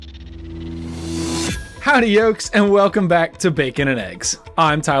Howdy, yokes, and welcome back to Bacon and Eggs.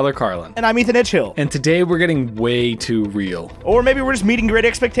 I'm Tyler Carlin. And I'm Ethan Edgehill. And today we're getting way too real. Or maybe we're just meeting great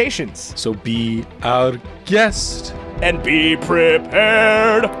expectations. So be our guest. And be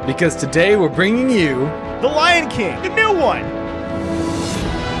prepared. Because today we're bringing you... The Lion King, the new one.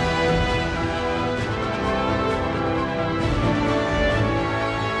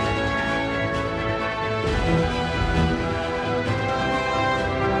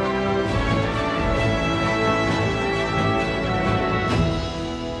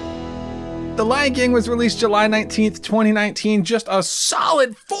 The Lion King was released July 19th, 2019, just a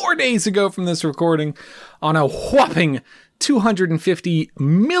solid 4 days ago from this recording, on a whopping $250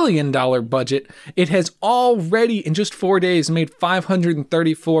 million budget. It has already, in just 4 days, made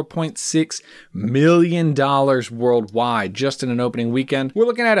 $534.6 million worldwide, just in an opening weekend. We're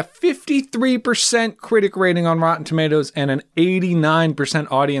looking at a 53% critic rating on Rotten Tomatoes and an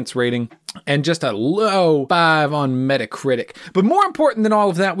 89% audience rating, and just a low 5 on Metacritic. But more important than all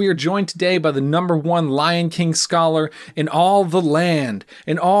of that, we are joined today by the #1 Lion King scholar in all the land,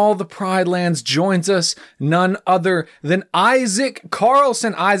 in all the Pride lands. Joins us none other than Isaac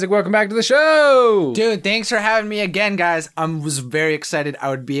Carlson. Isaac, welcome back to the show. Dude, thanks for having me again, guys. I was very excited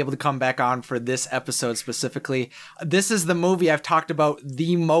I would be able to come back on for this episode specifically. This is the movie I've talked about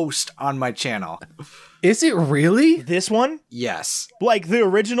the most on my channel. Is it really? This one? Yes. Like the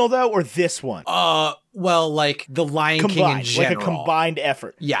original, though, or this one? Well, like the Lion King in general. Like a combined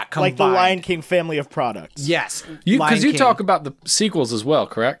effort. Yeah, combined. Like the Lion King family of products. Yes. Because you talk about the sequels as well,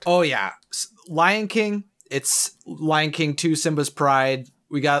 correct? Oh, yeah. Lion King, it's Lion King 2, Simba's Pride.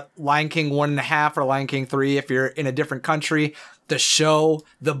 We got Lion King 1.5 or Lion King 3 if you're in a different country. The show,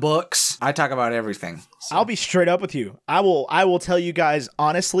 the books. I talk about everything. So. I'll be straight up with you. I will tell you guys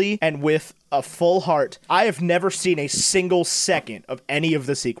honestly and with a full heart, I have never seen a single second of any of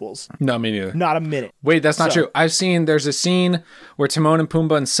the sequels. No, me neither. Not a minute. Wait, that's not true. There's a scene where Timon and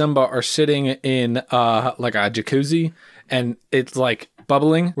Pumbaa and Simba are sitting in like a jacuzzi, and it's like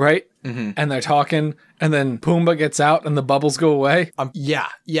bubbling, right? Mm-hmm. And they're talking, and then Pumbaa gets out and the bubbles go away.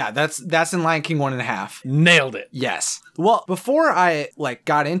 Yeah, that's in Lion King 1.5. Nailed it. Yes. Well, before I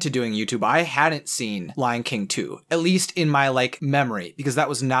got into doing YouTube, I hadn't seen Lion King 2, at least in my memory, because that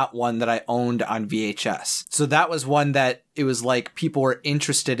was not one that I owned on VHS. So that was one that it was people were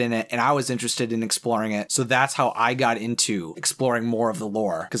interested in it, and I was interested in exploring it. So that's how I got into exploring more of the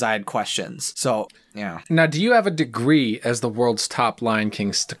lore, because I had questions. So, yeah. Now, do you have a degree as the world's top Lion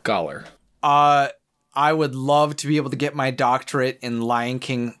King scholar? I would love to be able to get my doctorate in Lion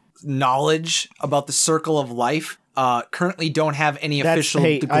King knowledge about the circle of life. Currently don't have any official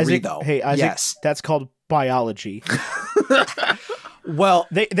degree, Isaac, though. Hey, Isaac, yes. That's called biology. Well,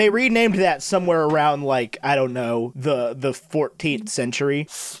 they renamed that somewhere around I don't know, the 14th century.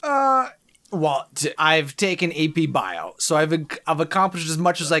 Well, I've taken AP Bio, so I've accomplished as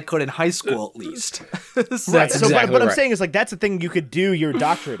much as I could in high school, at least. That's exactly but right. I'm saying is that's the thing you could do your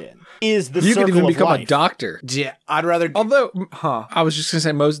doctorate in. Is the you circle could even of become life. a doctor. Yeah, I'd rather. Although, I was just gonna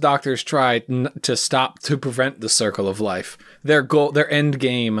say most doctors try to prevent the circle of life. Their end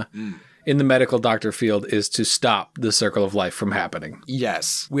game. In the medical doctor field is to stop the circle of life from happening.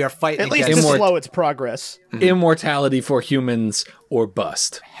 Yes. We are fighting at least against to slow its progress. Immortality for humans or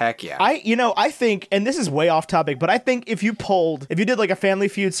bust. Heck yeah. I think, and this is way off topic, but I think if you did a Family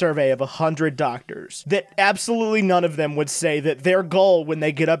Feud survey of 100 doctors, that absolutely none of them would say that their goal when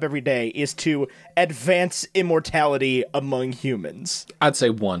they get up every day is to advance immortality among humans. I'd say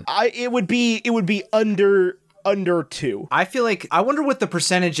 1. It would be under 2. I feel I wonder what the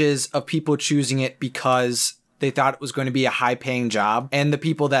percentage is of people choosing it because they thought it was going to be a high-paying job and the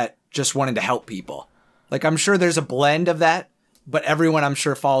people that just wanted to help people. I'm sure there's a blend of that, but everyone I'm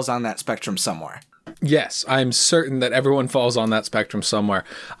sure falls on that spectrum somewhere. Yes, I'm certain that everyone falls on that spectrum somewhere.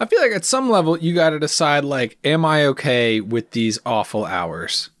 I feel at some level you got to decide am I okay with these awful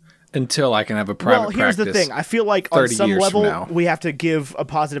hours? Until I can have a private practice. Well, here's the thing. I feel on some level, we have to give a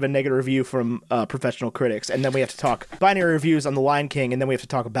positive and negative review from professional critics, and then we have to talk binary reviews on The Lion King, and then we have to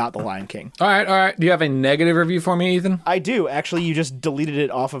talk about The Lion King. All right. Do you have a negative review for me, Ethan? I do. Actually, you just deleted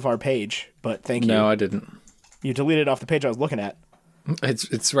it off of our page, but thank you. No, I didn't. You deleted it off the page I was looking at.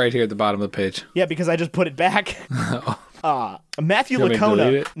 It's right here at the bottom of the page. Yeah, because I just put it back. Matthew you want me to Lacona.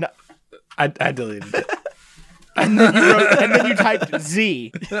 delete it? No, I deleted it. And then you typed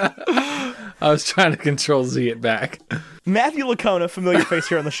Z. I was trying to Control Z it back. Matthew Lacona, familiar face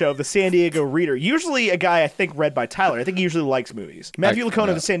here on the show, of the San Diego Reader, usually a guy I think read by Tyler. I think he usually likes movies. Matthew Lacona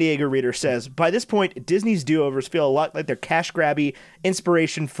of the San Diego Reader says, by this point, Disney's do-overs feel a lot like their cash-grabby,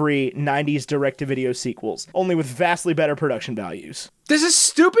 inspiration-free 90s direct-to-video sequels, only with vastly better production values. This is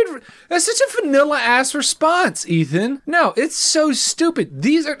stupid. That's such a vanilla-ass response, Ethan. No, it's so stupid.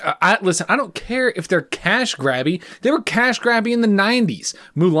 These are... listen, I don't care if they're cash-grabby. They were cash-grabby in the 90s.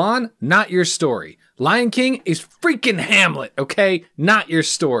 Mulan, not your story. Lion King is freaking Hamlet, okay? Not your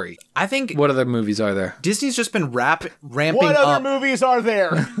story. I think... What other movies are there? Disney's just been ramping What up. other movies are there?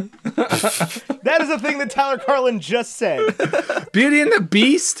 That is the thing that Tyler Carlin just said. Beauty and the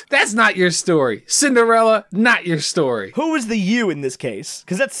Beast? That's not your story. Cinderella? Not your story. Who is the you in this case?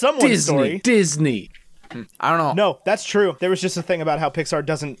 Because that's someone's story. Disney. I don't know. No, that's true. There was just a thing about how Pixar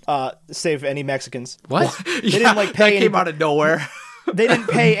doesn't save any Mexicans. What? They didn't like pay. That came out of nowhere. They didn't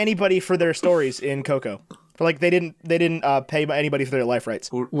pay anybody for their stories in Coco. Like they didn't pay anybody for their life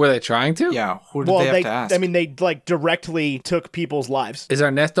rights. Were they trying to? Yeah, who did they have to ask? I mean, they like directly took people's lives. Is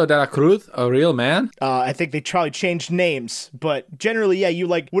Ernesto de la Cruz a real man? I think they probably changed names, but generally, yeah, you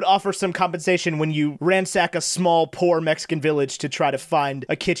like would offer some compensation when you ransack a small, poor Mexican village to try to find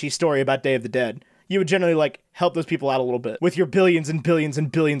a kitschy story about Day of the Dead. You would generally like help those people out a little bit with your billions and billions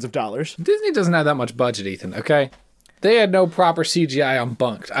and billions of dollars. Disney doesn't have that much budget, Ethan, okay? They had no proper CGI on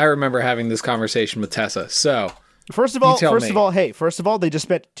Bunked. I remember having this conversation with Tessa, so... First of all, they just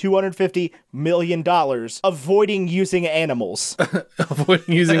spent $250 million avoiding using animals.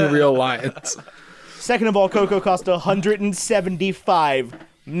 Avoiding using real lions. Second of all, Coco cost $175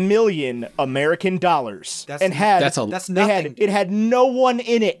 million American dollars. That's It nothing. had no one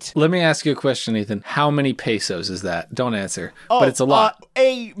in it. Let me ask you a question, Ethan. How many pesos is that? Don't answer. But it's a lot.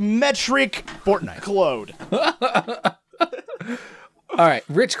 A metric Fortnite. All right.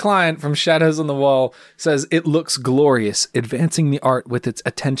 Rich Klein from Shadows on the Wall says, it looks glorious, advancing the art with its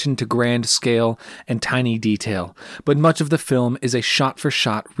attention to grand scale and tiny detail. But much of the film is a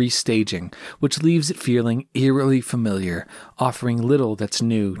shot-for-shot restaging, which leaves it feeling eerily familiar, offering little that's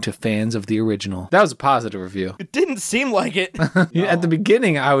new to fans of the original. That was a positive review. It didn't seem like it. At the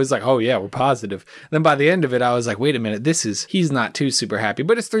beginning, I was like, oh yeah, we're positive. Then by the end of it, I was like, wait a minute, he's not too super happy,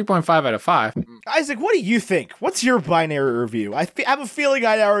 but it's 3.5 out of 5. Isaac, what do you think? What's your binary review? I have a feeling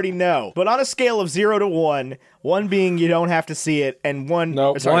I already know, but on a scale of 0 to 1, 1 being you don't have to see it, and 1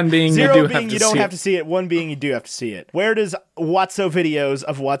 being you do have to see it. 0 being you don't have to see it, 1 being you do have to see it. Where does Watso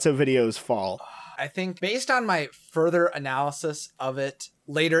Videos fall? I think based on my further analysis of it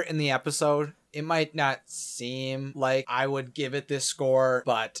later in the episode, it might not seem like I would give it this score,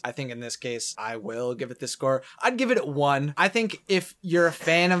 but I think in this case, I will give it this score. I'd give it 1. I think if you're a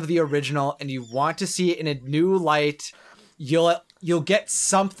fan of the original and you want to see it in a new light, you'll get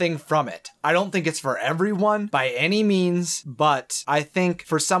something from it. I don't think it's for everyone by any means, but I think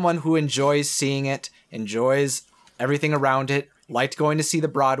for someone who enjoys seeing it, enjoys everything around it, liked going to see the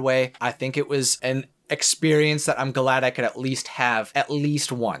Broadway, I think it was an experience that I'm glad I could at least have at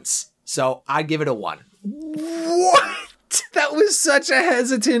least once. So I'd give it a 1. What? That was such a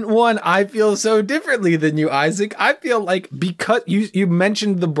hesitant one. I feel so differently than you, Isaac. I feel like because you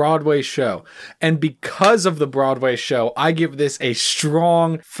mentioned the Broadway show, and because of the Broadway show, I give this a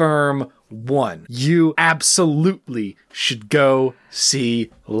strong, firm 1. You absolutely should go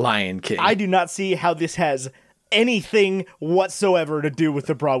see Lion King. I do not see how this has anything whatsoever to do with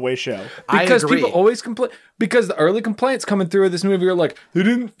the Broadway show. Because people always complain. Because the early complaints coming through of this movie are like, they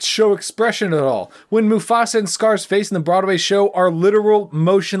didn't show expression at all. When Mufasa and Scar's face in the Broadway show are literal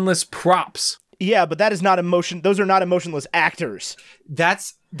motionless props. Yeah, but that is not emotion. Those are not emotionless actors. That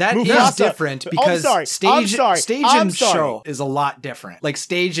Mufasa is different because stage and show is a lot different. Like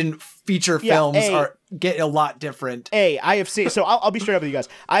stage and feature films get a lot different. I have seen. So I'll be straight up with you guys.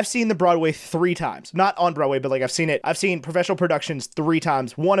 I've seen the Broadway 3 times, not on Broadway, but like I've seen professional productions 3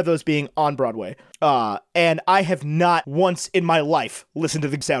 times. One of those being on Broadway. And I have not once in my life listened to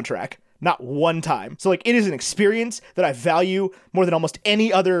the soundtrack. Not one time. So like it is an experience that I value more than almost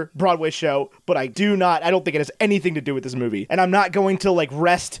any other Broadway show, but I don't think it has anything to do with this movie. And I'm not going to like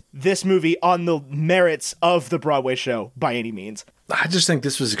rest this movie on the merits of the Broadway show by any means. I just think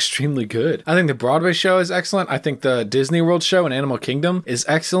this was extremely good. I think the Broadway show is excellent. I think the Disney World show and Animal Kingdom is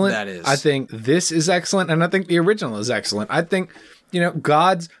excellent. That is. I think this is excellent, and I think the original is excellent. I think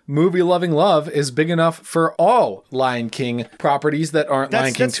God's movie-loving love is big enough for all Lion King properties that aren't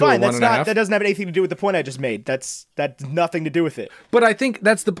Lion King 2 or 1.5. That doesn't have anything to do with the point I just made. That's nothing to do with it. But I think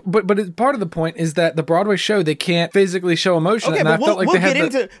that's part of the point is that the Broadway show, they can't physically show emotion. Okay, and but I felt like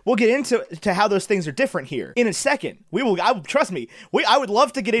we'll get into how those things are different here in a second. Trust me. I would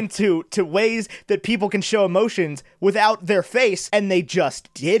love to get into ways that people can show emotions without their face, and they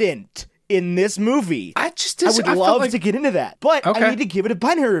just didn't in this movie. I would love to get into that, but Okay. I need to give it a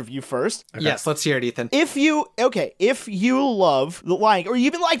binary review first. Okay. Yes, let's hear it, Ethan. If you love The Lion, or you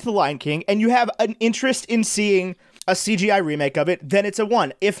even like The Lion King, and you have an interest in seeing a CGI remake of it, then it's a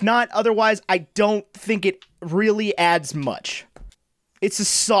 1. If not, otherwise, I don't think it really adds much. It's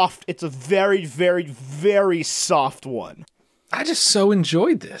a very, very, very soft one. I just so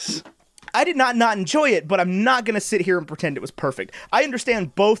enjoyed this. I did not enjoy it, but I'm not going to sit here and pretend it was perfect. I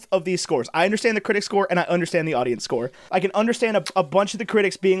understand both of these scores. I understand the critic score, and I understand the audience score. I can understand a bunch of the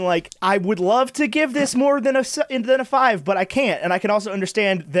critics being like, I would love to give this more than a 5, but I can't. And I can also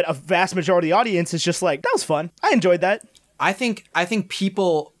understand that a vast majority of the audience is just like, that was fun. I enjoyed that. I think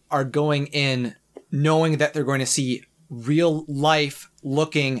people are going in knowing that they're going to see real life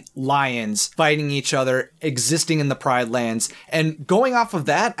looking lions fighting each other, existing in the Pride Lands. And going off of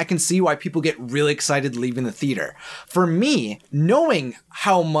that, I can see why people get really excited leaving the theater. For me, knowing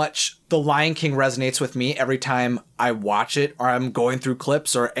how much The Lion King resonates with me every time I watch it, or I'm going through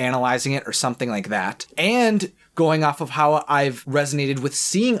clips or analyzing it or something like that, and going off of how I've resonated with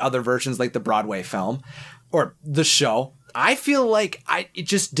seeing other versions like the Broadway film or the show, I feel like it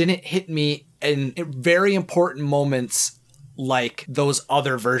just didn't hit me in very important moments like those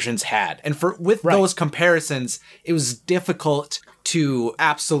other versions had. And with those comparisons, it was difficult to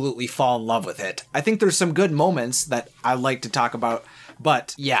absolutely fall in love with it. I think there's some good moments that I like to talk about,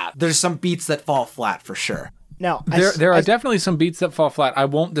 but yeah, there's some beats that fall flat for sure. Now, there are definitely some beats that fall flat. I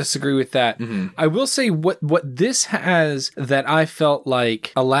won't disagree with that. Mm-hmm. I will say what this has that I felt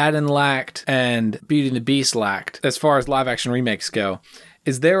like Aladdin lacked and Beauty and the Beast lacked, as far as live action remakes go,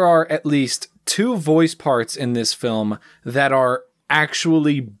 is there are at least 2 voice parts in this film that are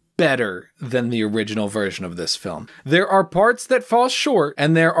actually better than the original version of this film. There are parts that fall short,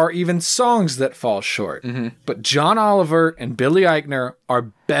 and there are even songs that fall short. Mm-hmm. But John Oliver and Billy Eichner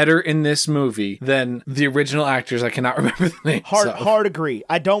are better in this movie than the original actors. I cannot remember the names. Hard agree.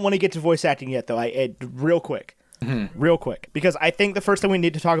 I don't want to get to voice acting yet, though. Real quick. Real quick, because I think the first thing we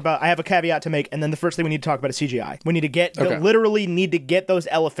need to talk about, I have a caveat to make, and then the first thing we need to talk about is CGI. We need to literally need to get those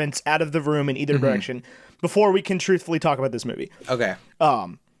elephants out of the room in either direction before we can truthfully talk about this movie. Okay.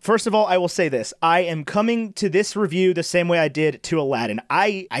 First of all, I will say this. I am coming to this review the same way I did to Aladdin.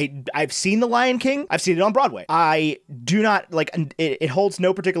 I've seen The Lion King. I've seen it on Broadway. I do not, like, it holds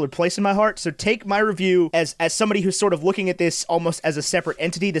no particular place in my heart, so take my review as somebody who's sort of looking at this almost as a separate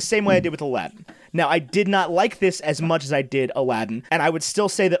entity, the same way I did with Aladdin. Now, I did not like this as much as I did Aladdin, and I would still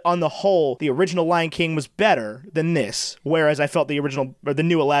say that on the whole, the original Lion King was better than this, whereas I felt the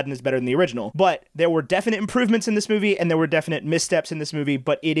new Aladdin is better than the original. But there were definite improvements in this movie, and there were definite missteps in this movie,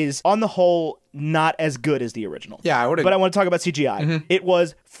 but it is, on the whole, not as good as the original. Yeah, I would. But I want to talk about CGI. Mm-hmm. It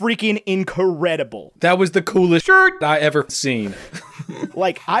was freaking incredible. That was the coolest shirt I ever seen.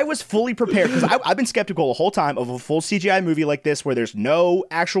 Like, I was fully prepared, because I've been skeptical the whole time of a full CGI movie like this where there's no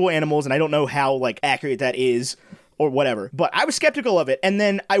actual animals, and I don't know how, like, accurate that is or whatever. But I was skeptical of it, and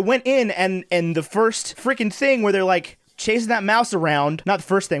then I went in, and the first freaking thing where they're, like, chasing that mouse around, not the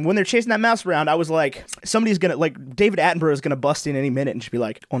first thing, when they're chasing that mouse around, I was like, somebody's gonna, like, David Attenborough is gonna bust in any minute and just be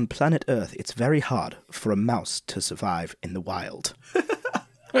like, on planet Earth, it's very hard for a mouse to survive in the wild.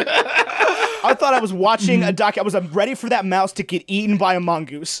 I thought I was watching a doc. I was ready for that mouse to get eaten by a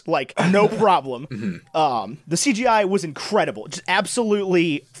mongoose. Like, no problem. The CGI was incredible. Just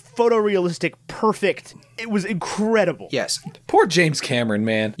absolutely photorealistic, perfect. It was incredible. Yes. Poor James Cameron,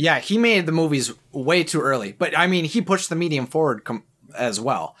 man. Yeah, he made the movies way too early. But, I mean, he pushed the medium forward as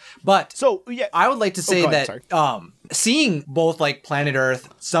well. But so, yeah. I would like to say seeing both, like, Planet Earth,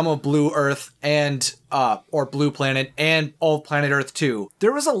 some of Blue Earth, and or Blue Planet, and all of Planet Earth 2,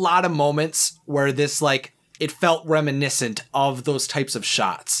 there was a lot of moments where this, like, it felt reminiscent of those types of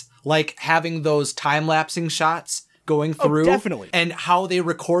shots. Like, having those time-lapsing shots going through. Definitely. And how they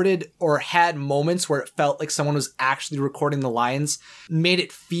recorded or had moments where it felt like someone was actually recording the lines made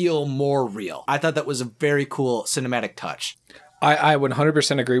it feel more real. I thought that was a very cool cinematic touch. I would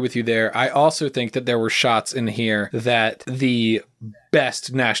 100% agree with you there. I also think that there were shots in here that the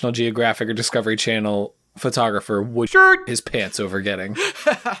best National Geographic or Discovery Channel photographer would shirt his pants over getting.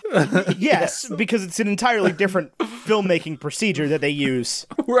 Yes, because it's an entirely different filmmaking procedure that they use.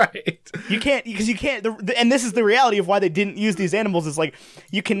 Right. You can't, and this is the reality of why they didn't use these animals. Is like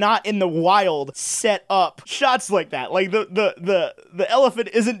you cannot in the wild set up shots like that. Like the elephant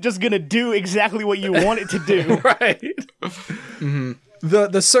isn't just gonna do exactly what you want it to do. Right. Mm-hmm.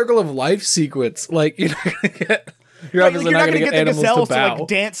 The circle of life sequence, like you're not gonna get. You're obviously not gonna get the animals gazelles to bow. like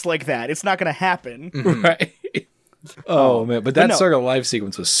dance like that. It's not gonna happen. Right. Oh man, but that circle of life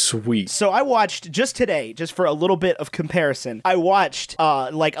sequence was sweet. So I watched just today, just for a little bit of comparison, I watched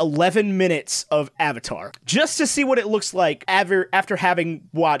like 11 minutes of Avatar just to see what it looks like after having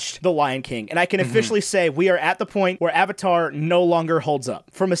watched The Lion King. And I can officially say we are at the point where Avatar no longer holds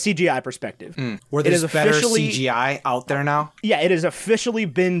up from a CGI perspective. Where there's better CGI out there now? Yeah, it has officially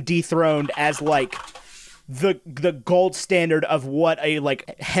been dethroned as like the gold standard of what a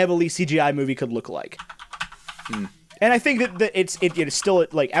like heavily CGI movie could look like. And I think that it is still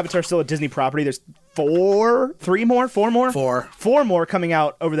like Avatar's still a Disney property. There's four more coming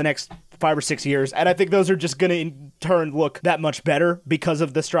out over the next 5 or 6 years, and I think those are just going to in turn look that much better because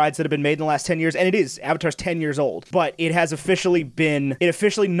of the strides that have been made in the last 10 years. And it is Avatar's 10 years old, but it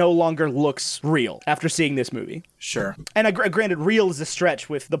officially no longer looks real after seeing this movie. Sure. And granted, real is a stretch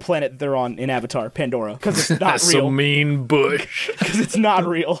with the planet they're on in Avatar, Pandora, because it's not That's real. so mean, Bush. Because it's not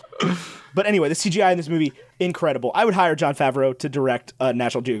real. But anyway, the CGI in this movie, incredible. I would hire Jon Favreau to direct a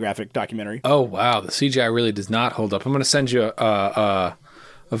National Geographic documentary. Oh, wow. The CGI really does not hold up. I'm going to send you a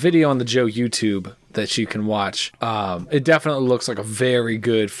video on the Joe YouTube that you can watch. It definitely looks like a very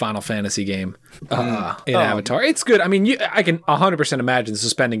good Final Fantasy game in Avatar. It's good. I mean, I can 100% imagine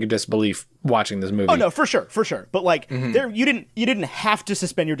suspending your disbelief watching this movie. Oh no, for sure. But like, you didn't have to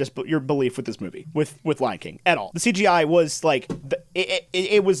suspend your belief with this movie with Lion King at all. The CGI was like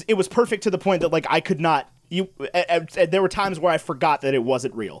it was perfect to the point that like I could not. There were times where I forgot that it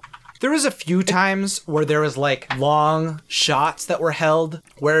wasn't real. There was a few times where there was like long shots that were held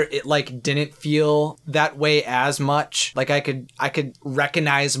where it like didn't feel that way as much. Like I could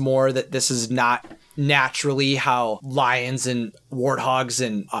recognize more that this is not naturally how lions and warthogs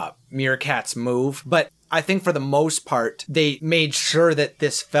and meerkats move. But I think for the most part, they made sure that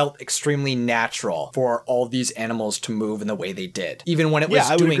this felt extremely natural for all these animals to move in the way they did. Even when it was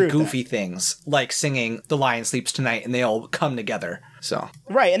doing goofy things like singing The Lion Sleeps Tonight and they all come together. So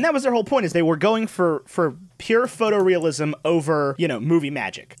right, and that was their whole point, is they were going for pure photorealism over, movie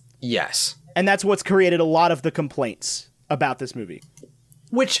magic. Yes. And that's what's created a lot of the complaints about this movie.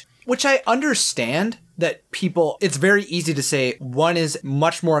 Which I understand that people, it's very easy to say one is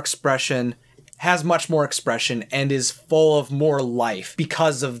much more expression, has much more expression, and is full of more life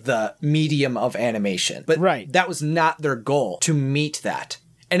because of the medium of animation. But that was not their goal, to meet that.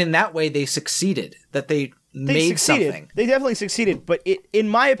 And in that way, they succeeded, that they made something. They definitely succeeded, but in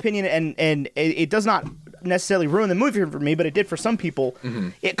my opinion, and it does not necessarily ruin the movie for me, but it did for some people,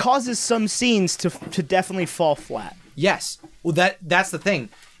 it causes some scenes to definitely fall flat. Yes. Well, that's the thing.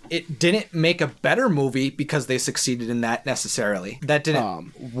 It didn't make a better movie because they succeeded in that necessarily. That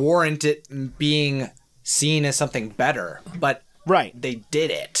didn't warrant it being seen as something better, but they did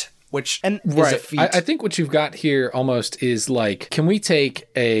it, which is a feat. I think what you've got here almost is like, can we take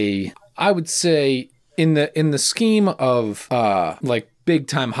I would say in the scheme of like big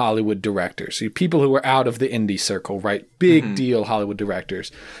time Hollywood directors, people who are out of the indie circle, right? Big deal Hollywood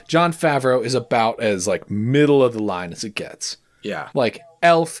directors. Jon Favreau is about as like middle of the line as it gets. Yeah. Like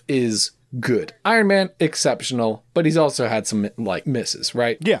Elf is good. Iron Man, exceptional, but he's also had some like misses,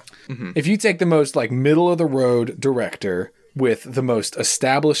 right? Yeah. If you take the most like middle of the road director with the most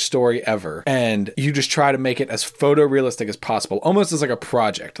established story ever, and you just try to make it as photorealistic as possible, almost as like a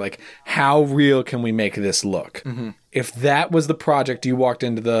project, like how real can we make this look? If that was the project you walked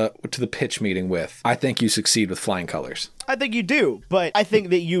into the pitch meeting with, I think you succeed with flying colors. I think you do, but I think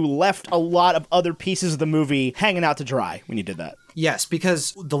that you left a lot of other pieces of the movie hanging out to dry when you did that. Yes,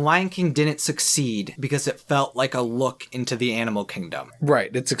 because The Lion King didn't succeed because it felt like a look into the animal kingdom.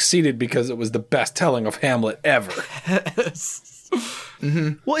 Right. It succeeded because it was the best telling of Hamlet ever.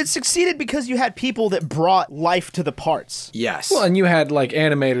 Well, it succeeded because you had people that brought life to the parts. Yes. Well, and you had like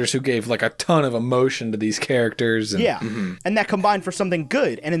animators who gave like a ton of emotion to these characters. And, And that combined for something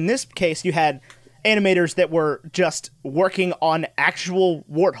good. And in this case, you had animators that were just working on actual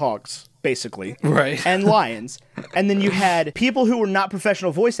warthogs, basically. Right. And lions. And then you had people who were not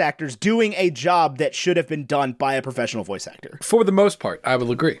professional voice actors doing a job that should have been done by a professional voice actor. For the most part, I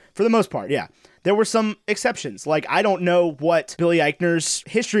will agree. For the most part, yeah. There were some exceptions. Like, I don't know what Billy Eichner's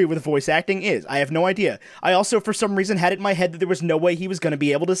history with voice acting is. I have no idea. I also, for some reason, had it in my head that there was no way he was going to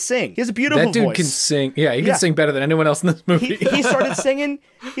be able to sing. He has a beautiful voice. That dude can sing. Yeah, he can sing better than anyone else in this movie. He started singing.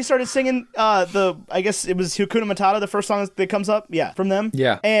 I guess it was Hakuna Matata, the first song that comes up. Yeah, from them.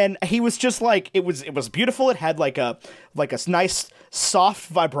 Yeah. And he was just like, it was beautiful. It had like a nice soft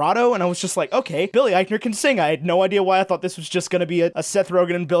vibrato, and I was just like, okay, Billy Eichner can sing. I had no idea why I thought this was just going to be a Seth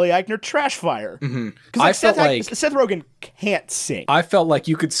Rogen and Billy Eichner trash fire. Because Seth Rogen can't sing. I felt like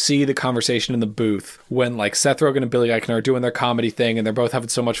you could see the conversation in the booth when like Seth Rogen and Billy Eichner are doing their comedy thing, and they're both having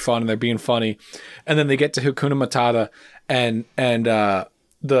so much fun and they're being funny, and then they get to Hakuna Matata, and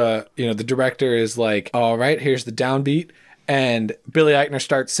the director is like, all right, here's the downbeat. And Billy Eichner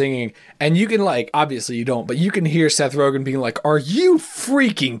starts singing, and you can like, obviously you don't, but you can hear Seth Rogen being like, are you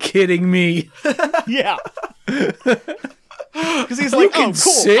freaking kidding me? Yeah. Because he's like, oh, cool,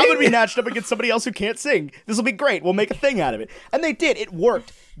 sing? I'm going to be matched up against somebody else who can't sing. This will be great. We'll make a thing out of it. And they did. It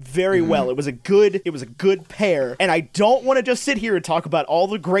worked very well. It was a good pair. And I don't want to just sit here and talk about all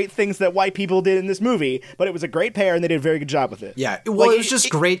the great things that white people did in this movie, but it was a great pair, and they did a very good job with it. Yeah. Well, it was just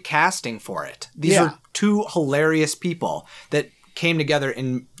great casting for it. These are two hilarious people that came together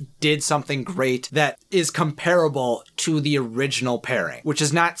and did something great that is comparable to the original pairing, which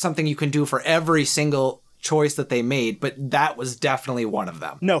is not something you can do for every single choice that they made, but that was definitely one of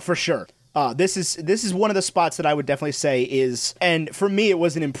them. No, for sure. This is one of the spots that I would definitely say is, and for me, it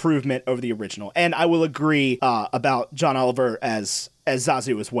was an improvement over the original. And I will agree about John Oliver as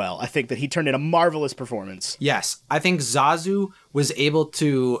Zazu as well. I think that he turned in a marvelous performance. Yes, I think Zazu was able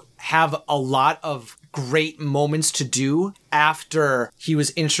to have a lot of great moments to do after he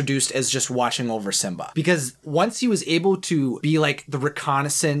was introduced as just watching over Simba. Because once he was able to be like the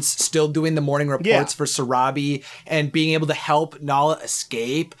reconnaissance, still doing the morning reports for Sarabi, and being able to help Nala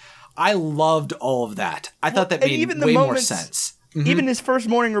escape, I loved all of that. I thought that made way more sense. Even his first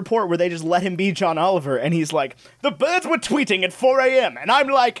morning report where they just let him be John Oliver, and he's like, the birds were tweeting at 4 a.m. And I'm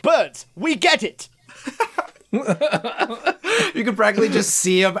like, birds, we get it. You could practically just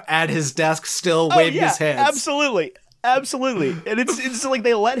see him at his desk still waving his hands. Absolutely. And it's like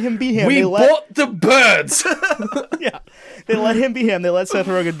they let him be him. We bought the birds. Yeah. They let him be him. They let Seth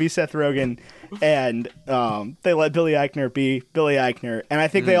Rogen be Seth Rogen. And they let Billy Eichner be Billy Eichner. And I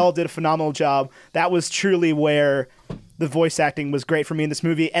think they all did a phenomenal job. That was truly where the voice acting was great for me in this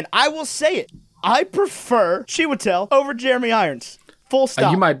movie. And I will say it. I prefer Chiwetel over Jeremy Irons. Full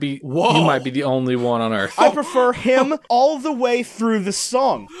stop. You might be the only one on earth. I prefer him all the way through the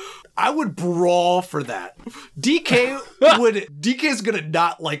song. I would brawl for that. DK's gonna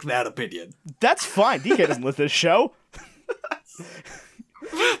not like that opinion. That's fine. DK doesn't listen to this show.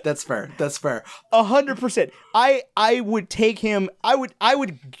 That's fair. 100%. I would take him. I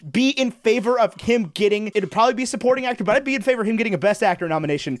would be in favor of him getting. It'd probably be supporting actor, but I'd be in favor of him getting a Best Actor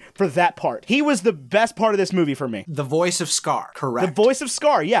nomination for that part. He was the best part of this movie for me. The voice of Scar, correct? The voice of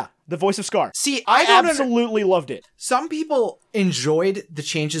Scar, yeah. The voice of Scar. See, I absolutely loved it. Some people enjoyed the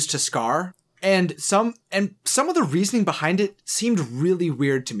changes to Scar, and some of the reasoning behind it seemed really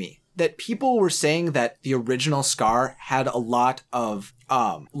weird to me. That people were saying that the original Scar had a lot of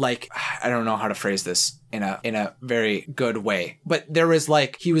I don't know how to phrase this in a very good way, but there was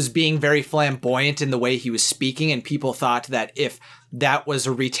like, he was being very flamboyant in the way he was speaking, and people thought that if that was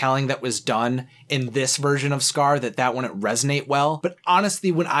a retelling that was done in this version of Scar, that wouldn't resonate well. But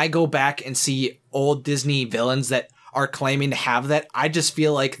honestly, when I go back and see old Disney villains that are claiming to have that, I just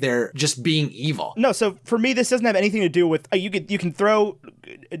feel like they're just being evil. No, so for me, this doesn't have anything to do with you can throw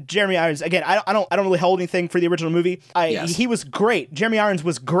Jeremy Irons again. I don't really hold anything for the original movie. He was great. Jeremy Irons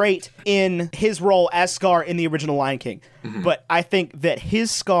was great in his role as Scar in the original Lion King. Mm-hmm. But I think that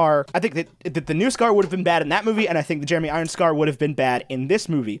his Scar, I think that the new Scar would have been bad in that movie, and I think the Jeremy Irons Scar would have been bad in this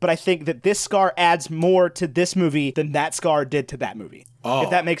movie. But I think that this Scar adds more to this movie than that Scar did to that movie. Oh. If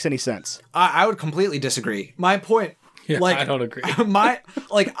that makes any sense. I would completely disagree. My point. Yeah, I don't agree.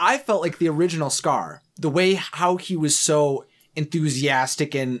 I felt like the original Scar, the way how he was so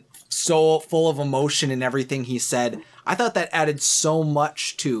enthusiastic and so full of emotion in everything he said, I thought that added so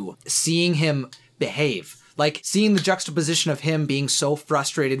much to seeing him behave. Like, seeing the juxtaposition of him being so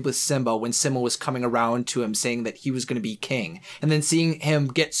frustrated with Simba when Simba was coming around to him saying that he was going to be king. And then seeing him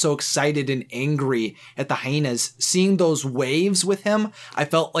get so excited and angry at the hyenas. Seeing those waves with him, I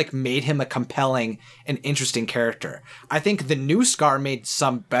felt like made him a compelling and interesting character. I think the new Scar made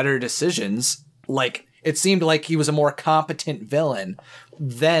some better decisions. Like, it seemed like he was a more competent villain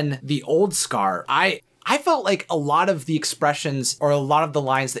than the old Scar. I felt like a lot of the expressions or a lot of the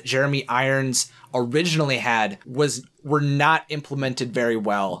lines that Jeremy Irons originally had were not implemented very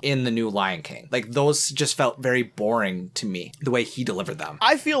well in the new Lion King. Like, those just felt very boring to me, the way he delivered them.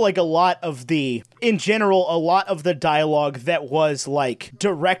 I feel like a lot of the dialogue that was like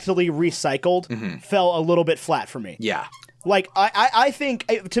directly recycled fell a little bit flat for me. Yeah. Like, I think,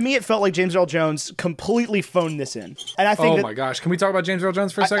 to me, it felt like James Earl Jones completely phoned this in. And I think my gosh. Can we talk about James Earl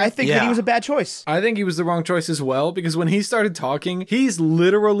Jones for a second? I think that he was a bad choice. I think he was the wrong choice as well, because when he started talking, he's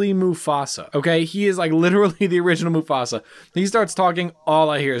literally Mufasa, okay? He is like literally the original Mufasa. He starts talking,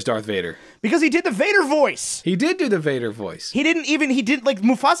 all I hear is Darth Vader. Because he did the Vader voice. He did do the Vader voice.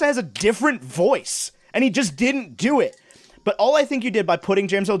 Mufasa has a different voice, and he just didn't do it. But all I think you did by putting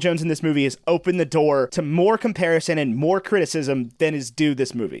James Earl Jones in this movie is open the door to more comparison and more criticism than is due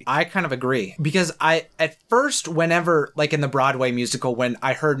this movie. I kind of agree. Because at first, whenever, like in the Broadway musical, when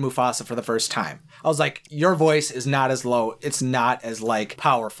I heard Mufasa for the first time, I was like, your voice is not as low. It's not as, like,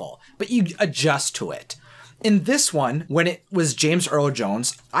 powerful. But you adjust to it. In this one, when it was James Earl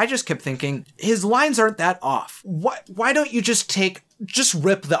Jones, I just kept thinking, his lines aren't that off. Why don't you just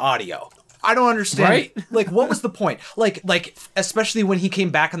rip the audio? I don't understand. Right? Like, what was the point? Like, especially when he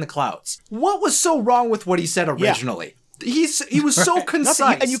came back in the clouds. What was so wrong with what he said originally? Yeah. He was so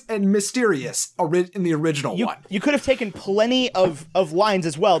concise and mysterious in the original one. You could have taken plenty of lines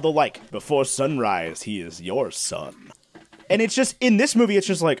as well. The like, before sunrise, he is your son. And it's just, in this movie, it's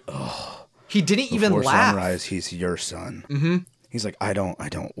just like, oh. He didn't even laugh. Before sunrise, he's your son. Mm-hmm. He's like, I don't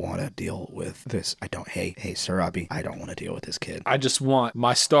want to deal with this. Hey, Sarabi, I don't want to deal with this kid. I just want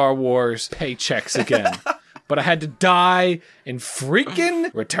my Star Wars paychecks again. But I had to die in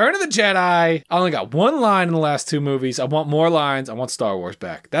freaking Return of the Jedi. I only got one line in the last two movies. I want more lines. I want Star Wars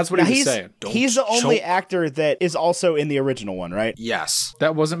back. That's what he was saying. He's the only actor that is also in the original one, right? Yes.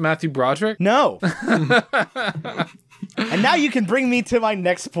 That wasn't Matthew Broderick? No. And now you can bring me to my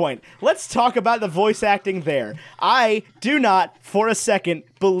next point. Let's talk about the voice acting there. I do not, for a second,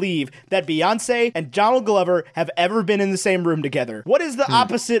 believe that Beyonce and Donald Glover have ever been in the same room together. What is the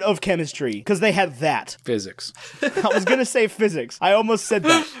opposite of chemistry? Because they had that. Physics. I was going to say physics. I almost said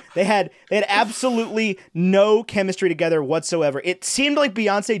that. They had absolutely no chemistry together whatsoever. It seemed like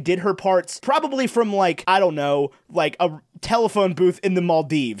Beyonce did her parts probably from, like, I don't know, like a telephone booth in the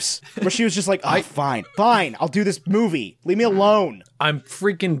Maldives, where she was just like, oh, fine, I'll do this movie. Leave me alone. I'm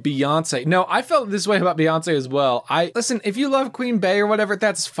freaking Beyonce. No, I felt this way about Beyonce as well. Listen, if you love Queen Bey or whatever,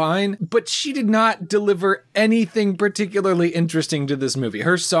 that's fine, but she did not deliver anything particularly interesting to this movie.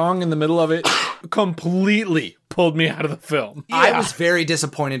 Her song in the middle of it completely pulled me out of the film. Yeah. I was very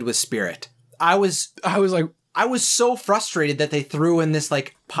disappointed with Spirit. I was so frustrated that they threw in this,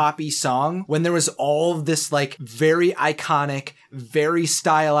 like, poppy song when there was all of this, like, very iconic, very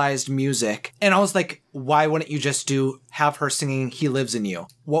stylized music. And I was like, why wouldn't you just have her singing He Lives in You?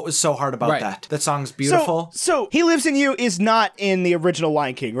 What was so hard about that? That song's beautiful. So He Lives in You is not in the original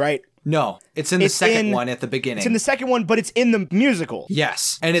Lion King, right? No, it's in the second one at the beginning. It's in the second one, but it's in the musical.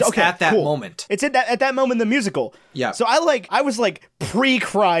 Yes, and it's at that moment. It's at that moment in the musical. Yeah. So I was like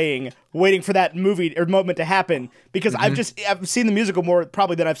pre-crying, waiting for that movie or moment to happen, because I've seen the musical more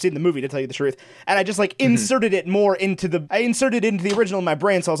probably than I've seen the movie, to tell you the truth. And I just like inserted it more into the original in my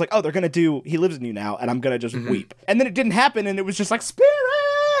brain. So I was like, oh, they're gonna do He Lives in You now, and I'm gonna just weep. And then it didn't happen, and it was just like, Spirit!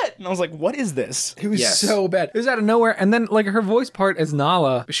 And I was like, what is this? It was so bad. It was out of nowhere. And then, like, her voice part as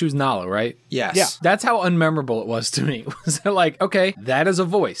Nala, she was Nala, right? Yes. Yeah. That's how unmemorable it was to me. It was like, okay, that is a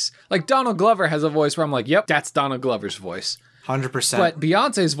voice. Like, Donald Glover has a voice where I'm like, yep, that's Donald Glover's voice. 100%. But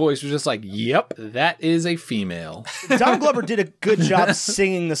Beyonce's voice was just like, yep, that is a female. Donald Glover did a good job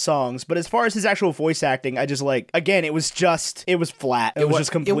singing the songs, but as far as his actual voice acting, I just like, again, it was flat. It was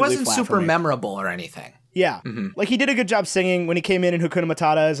just completely flat. It wasn't super memorable or anything. Yeah. Like, he did a good job singing when he came in Hakuna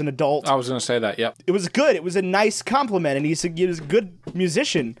Matata as an adult. I was going to say that, yep. It was good. It was a nice compliment, and he was a good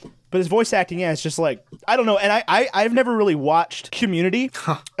musician. But his voice acting, it's just like, I don't know. And I've never really watched Community.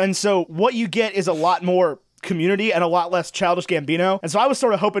 And so what you get is a lot more Community and a lot less Childish Gambino. And so I was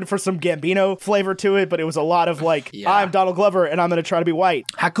sort of hoping for some Gambino flavor to it, but it was a lot of like, I'm Donald Glover, and I'm going to try to be white.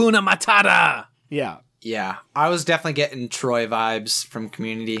 Hakuna Matata! Yeah. Yeah, I was definitely getting Troy vibes from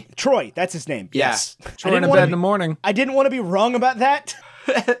Community. Troy, that's his name. Yeah. Yes. Troy in bed in the morning. I didn't want to be wrong about that.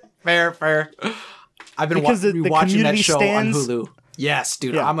 Fair. I've been watching that show on Hulu. Yes,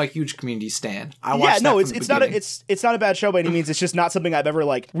 dude, I'm a huge Community stan. It's not a bad show by any means. It's just not something I've ever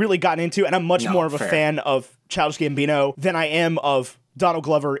like really gotten into, and I'm much more of a fan of Childish Gambino than I am of Donald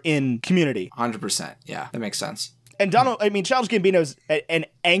Glover in Community. 100%. Yeah, that makes sense. And Childish Gambino's an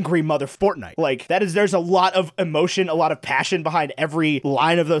angry mother Fortnite. Like, there's a lot of emotion, a lot of passion behind every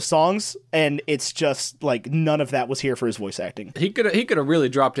line of those songs, and it's just, like, none of that was here for his voice acting. He could have really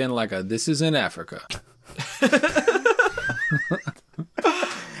dropped in like "This is in Africa."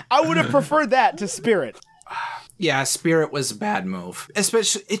 I would have preferred that to Spirit. Yeah, Spirit was a bad move.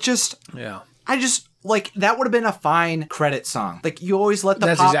 Especially, I just, like, that would have been a fine credit song. Like, you always let the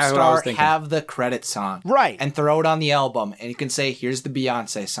That's pop exactly what I was star thinking. have the credit song. Right. And throw it on the album, and you can say, here's the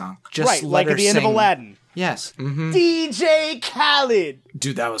Beyonce song. Just Right, let like her at the end of sing. Aladdin. Yes. Mm-hmm. DJ Khaled.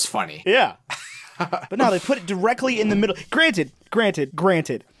 Dude, that was funny. Yeah. But no, they put it directly in the middle. Granted.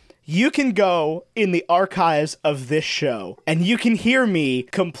 You can go in the archives of this show and you can hear me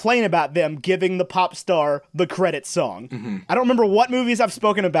complain about them giving the pop star the credit song. Mm-hmm. I don't remember what movies I've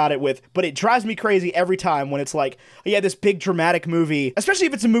spoken about it with, but it drives me crazy every time when it's like, yeah, this big dramatic movie, especially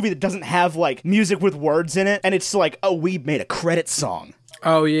if it's a movie that doesn't have like music with words in it, and it's like, oh, we made a credit song.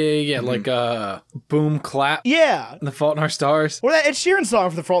 Oh yeah, like Boom Clap. Yeah. The Fault in Our Stars. Or that Ed Sheeran song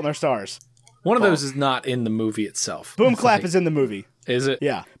for The Fault in Our Stars. One of those is not in the movie itself. Boom Clap is in the movie. Is it?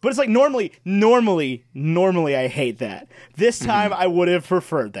 Yeah. But it's like normally I hate that. This time I would have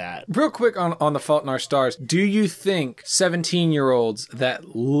preferred that. Real quick on The Fault in Our Stars, do you think 17-year-olds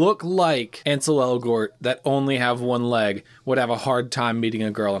that look like Ansel Elgort that only have one leg would have a hard time meeting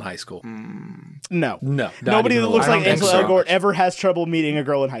a girl in high school? No. No. Nobody that looks like Ansel so. Elgort ever has trouble meeting a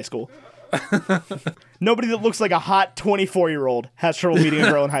girl in high school. Nobody that looks like a hot 24-year-old has trouble meeting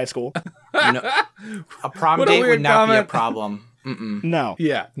a girl in high school. A prom What a date would weird not be a comment. problem. No.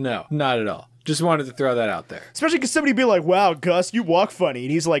 Yeah, no, not at all. Just wanted to throw that out there. Especially because somebody be like, wow, Gus, you walk funny.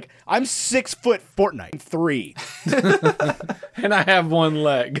 And he's like, I'm 6 foot Fortnite. 3. And I have one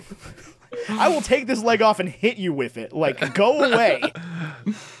leg. I will take this leg off and hit you with it. Like, go away.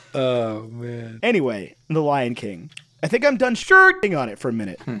 Oh, man. Anyway, The Lion King. I think I'm done shirting on it for a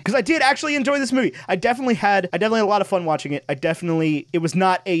minute. Because I did actually enjoy this movie. I definitely had a lot of fun watching it. It was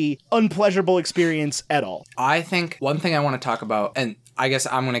not a unpleasurable experience at all. I think one thing I want to talk about, and I guess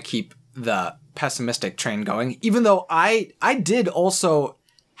I'm going to keep the pessimistic train going, even though I did also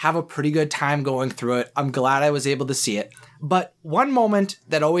have a pretty good time going through it. I'm glad I was able to see it. But one moment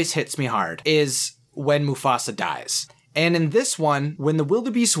that always hits me hard is when Mufasa dies. And in this one, when the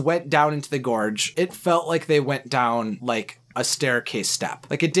wildebeest went down into the gorge, it felt like they went down like a staircase step.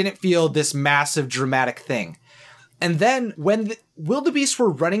 Like it didn't feel this massive dramatic thing. And then when the wildebeest were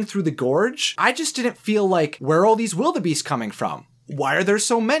running through the gorge, I just didn't feel like, where are all these wildebeest coming from? Why are there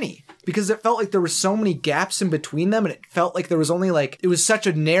so many? Because it felt like there were so many gaps in between them, and it felt like there was only like, it was such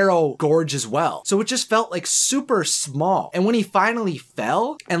a narrow gorge as well. So it just felt like super small. And when he finally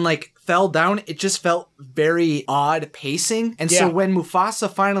fell and like fell down, it just felt very odd pacing. And so when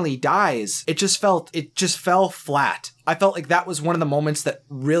Mufasa finally dies, it just fell flat. I felt like that was one of the moments that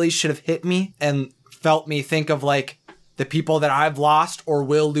really should have hit me and felt me think of like the people that I've lost or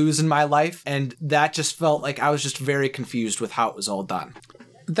will lose in my life. And that just felt like I was just very confused with how it was all done.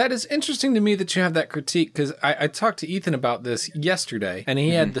 That is interesting to me that you have that critique, because I talked to Ethan about this yesterday, and he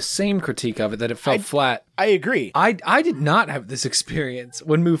had the same critique of it, that it felt flat. I agree. I did not have this experience.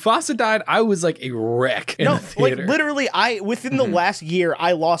 When Mufasa died, I was like a wreck in the theater. Like literally, within the last year,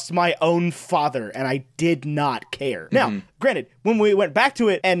 I lost my own father, and I did not care. Now, granted, when we went back to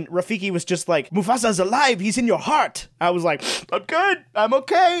it, and Rafiki was just like, Mufasa's alive, he's in your heart. I was like, I'm good, I'm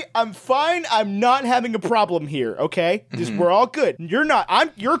okay, I'm fine, I'm not having a problem here, okay? Just, we're all good.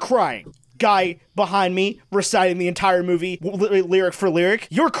 You're crying. Guy behind me reciting the entire movie lyric for lyric.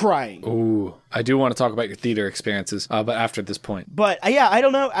 You're crying. Ooh, I do want to talk about your theater experiences, but after this point. But yeah, I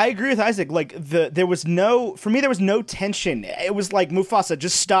don't know. I agree with Isaac. Like there was no tension. It was like, Mufasa,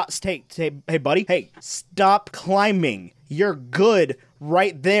 just stop. Hey buddy. Hey, stop climbing. You're good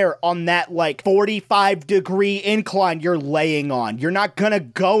right there on that like 45-degree incline you're laying on. You're not gonna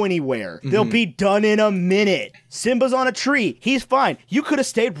go anywhere. They'll be done in a minute. Simba's on a tree. He's fine. You could have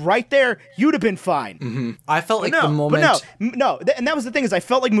stayed right there. You'd have been fine. I felt like the moment... And that was the thing, is I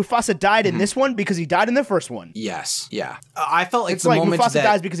felt like Mufasa died in this one because he died in the first one. Yes, yeah. I felt like It's the like moment Mufasa that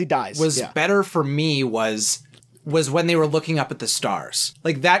dies because he dies. was better for me was when they were looking up at the stars.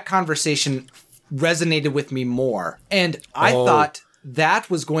 Like, that conversation resonated with me more. And I thought that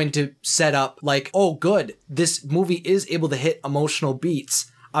was going to set up like, oh, good, this movie is able to hit emotional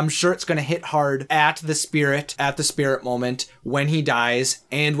beats. I'm sure it's going to hit hard at the spirit moment when he dies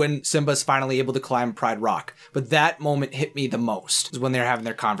and when Simba's finally able to climb Pride Rock. But that moment hit me the most, is when they're having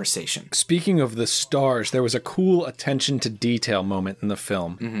their conversation. Speaking of the stars, there was a cool attention to detail moment in the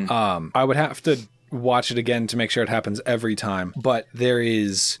film. I would have to watch it again to make sure it happens every time. But there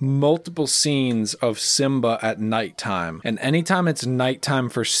is multiple scenes of Simba at nighttime. And anytime it's nighttime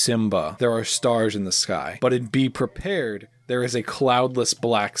for Simba, there are stars in the sky. But be prepared, there is a cloudless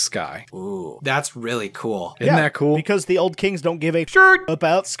black sky. Ooh, that's really cool. Isn't that cool? Because the old kings don't give a shirt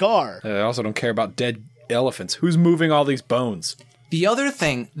about Scar. They also don't care about dead elephants. Who's moving all these bones? The other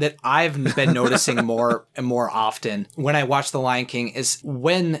thing that I've been noticing more and more often when I watch The Lion King is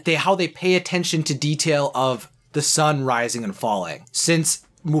how they pay attention to detail of the sun rising and falling. Since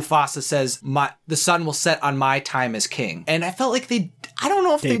Mufasa says, the sun will set on my time as king. And I felt like I don't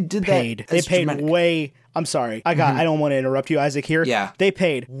know if they did that. They paid way... I'm sorry. I don't want to interrupt you, Isaac, here. Yeah. They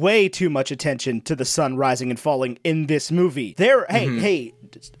paid way too much attention to the sun rising and falling in this movie. Hey,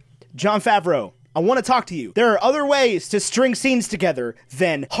 Jon Favreau, I want to talk to you. There are other ways to string scenes together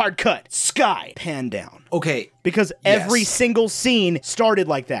than hard cut, sky, pan down. Okay. Because every single scene started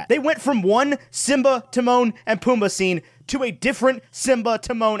like that. They went from one Simba, Timon, and Pumbaa scene to a different Simba,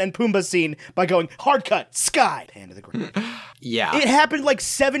 Timon, and Pumbaa scene by going hard cut, sky, pan to the ground. Yeah. It happened like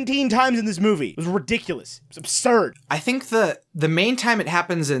 17 times in this movie. It was ridiculous. It was absurd. I think the main time it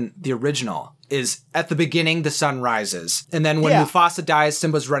happens in the original is at the beginning, the sun rises. And then when Mufasa dies,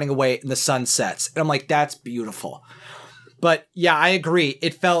 Simba's running away and the sun sets. And I'm like, that's beautiful. But yeah, I agree.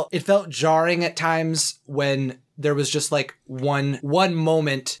 It felt jarring at times when there was just like one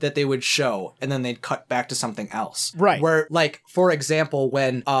moment that they would show and then they'd cut back to something else. Right. Where, like, for example,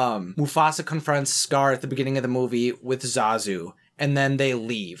 when Mufasa confronts Scar at the beginning of the movie with Zazu and then they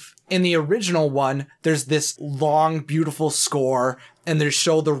leave. In the original one, there's this long, beautiful score and they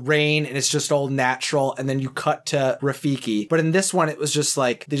show the rain and it's just all natural and then you cut to Rafiki. But in this one, it was just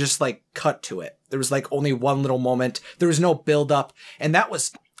like, they just like cut to it. There was like only one little moment. There was no build up. And that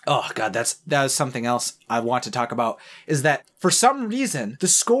was... Oh God, that is something else I want to talk about, is that for some reason, the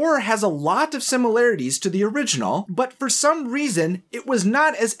score has a lot of similarities to the original, but for some reason, it was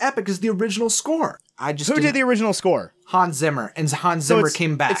not as epic as the original score. Who did the original score? Hans Zimmer, and Hans Zimmer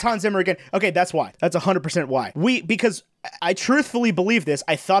came back. It's Hans Zimmer again. Okay, that's why. That's 100% why. Because I truthfully believe this.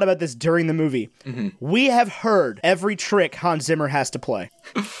 I thought about this during the movie. Mm-hmm. We have heard every trick Hans Zimmer has to play.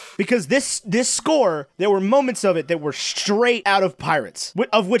 Because this score, there were moments of it that were straight out of Pirates,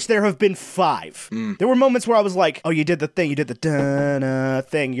 of which there have been 5. There were moments where I was like, oh, you did the thing. You did the da-na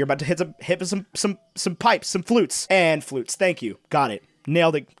thing. You're about to hit some pipes, some flutes. And flutes. Thank you. Got it.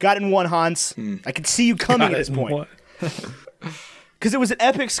 Nailed it. Got it in one, Hans. I could see you coming at this point. Because it was an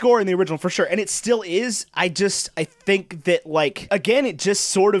epic score in the original, for sure. And it still is. I think that, like, again, it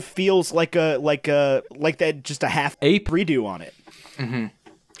just sort of feels like that, just a half redo on it. Mm-hmm.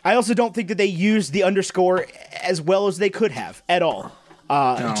 I also don't think that they used the underscore as well as they could have at all.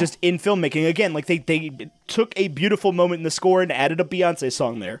 No. Just in filmmaking. Again, like, they took a beautiful moment in the score and added a Beyonce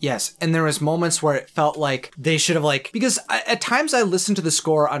song there. Yes, and there was moments where it felt like they should have, like... Because at times I listen to the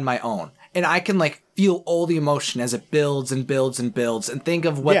score on my own, and I can, like, feel all the emotion as it builds and builds and builds and think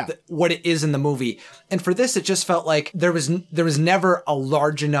of what it is in the movie. And for this, it just felt like there was never a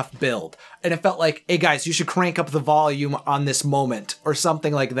large enough build. And it felt like, hey guys, you should crank up the volume on this moment or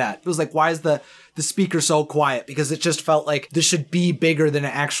something like that. It was like, why is the speaker so quiet? Because it just felt like this should be bigger than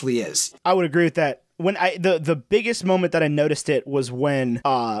it actually is. I would agree with that. When the biggest moment that I noticed it was when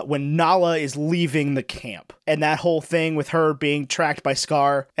Nala is leaving the camp, and that whole thing with her being tracked by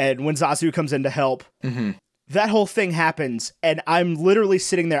Scar, and when Zazu comes in to help. Mm-hmm. That whole thing happens, and I'm literally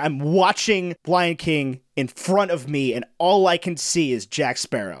sitting there. I'm watching Lion King in front of me, and all I can see is Jack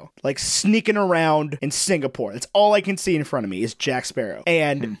Sparrow, like, sneaking around in Singapore. That's all I can see in front of me is Jack Sparrow.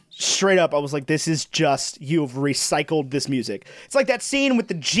 And straight up, I was like, this is just, you've recycled this music. It's like that scene with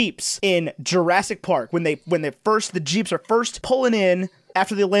the Jeeps in Jurassic Park, when the Jeeps are first pulling in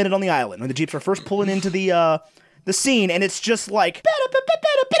after they landed on the island, when the Jeeps are first pulling into the scene, and it's just like...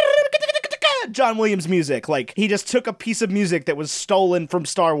 John Williams music. Like, he just took a piece of music that was stolen from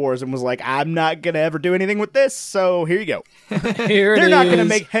Star Wars and was like, I'm not gonna ever do anything with this, so here you go. They're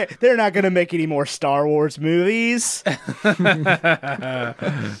not gonna make any more Star Wars movies. This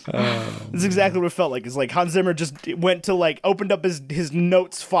is exactly what it felt like. It's like Hans Zimmer just went to, like, opened up his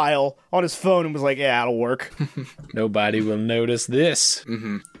notes file on his phone and was like, yeah, it'll work. Nobody will notice this.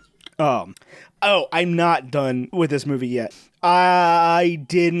 Mm-hmm. I'm not done with this movie yet. I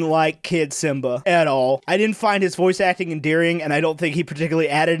didn't like Kid Simba at all. I didn't find his voice acting endearing, and I don't think he particularly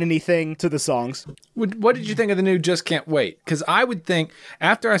added anything to the songs. What did you think of the new Just Can't Wait? Because I would think,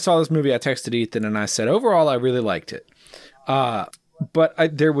 after I saw this movie, I texted Ethan and I said, overall, I really liked it.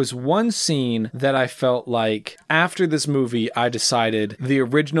 But there was one scene that I felt like after this movie, I decided the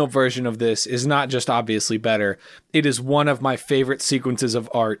original version of this is not just obviously better. It is one of my favorite sequences of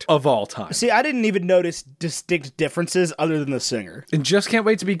art of all time. See, I didn't even notice distinct differences other than the singer. And Just Can't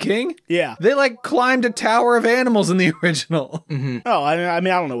Wait to Be King? Yeah. They like climbed a tower of animals in the original. Oh, I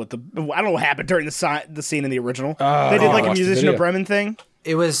mean, I don't know what happened during the scene in the original. They did like a watched the Musician of video. Bremen thing.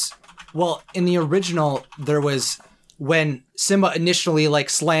 It was, well, in the original, there was when Simba initially like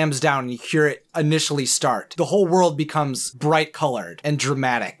slams down and you hear it initially start, the whole world becomes bright colored and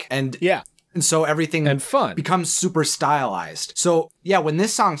dramatic. And Yeah. And so everything And fun. becomes super stylized. So yeah, when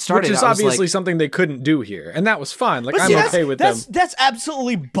this song started, Which is I was obviously like, something they couldn't do here. And that was fine. Like, But I'm see, okay with them. That's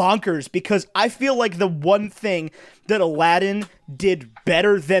absolutely bonkers because I feel like the one thing that Aladdin did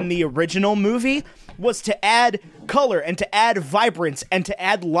better than the original movie was to add color and to add vibrance and to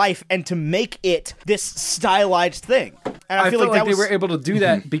add life and to make it this stylized thing. And I feel like that they were able to do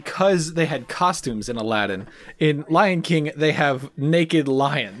that because they had costumes in Aladdin. In Lion King, they have naked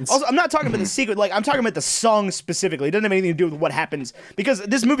lions. Also, I'm not talking about the sequence, like I'm talking about the song specifically. It doesn't have anything to do with what happens because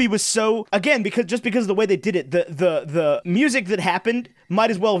this movie was so, again, because of the way they did it, the music that happened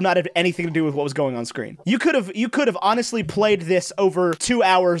might as well have not had anything to do with what was going on screen. You could have honestly played this over 2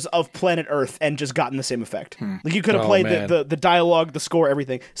 hours of Planet Earth and just gotten the same effect. Like you could have Oh, played man. the dialogue, the score,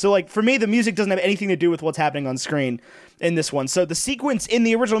 everything. So like for me, the music doesn't have anything to do with what's happening on screen in this one. So the sequence in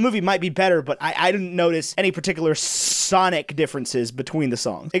the original movie might be better, but I didn't notice any particular sonic differences between the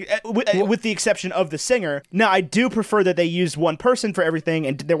songs, with the exception of the singer. Now, I do prefer that they used one person for everything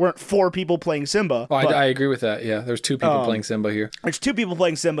and there weren't 4 people playing Simba. Oh, but I agree with that. Yeah, there's 2 people playing Simba here. there's 2 people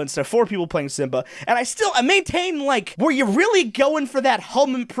playing Simba instead of 4 people playing Simba. And I maintain, like, were you really going for that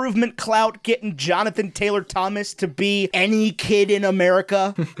home improvement clout, getting Jonathan Taylor Thomas to be any kid in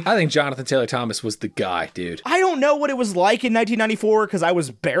America? I think Jonathan Taylor Thomas was the guy, dude. I don't know what it was like in 1994 because I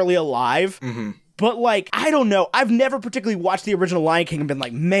was barely alive. But, like, I don't know. I've never particularly watched the original Lion King and been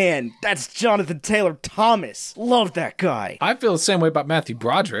like, man, that's Jonathan Taylor Thomas. Love that guy. I feel the same way about Matthew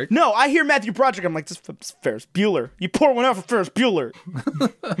Broderick. No, I hear Matthew Broderick. I'm like, this is Ferris Bueller. You pour one out for Ferris Bueller.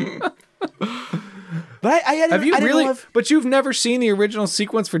 But I Have you didn't really? know if- But you've never seen the original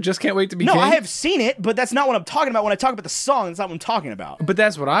sequence for Just Can't Wait to Be No, King? I have seen it, but that's not what I'm talking about. When I talk about the song, that's not what I'm talking about. But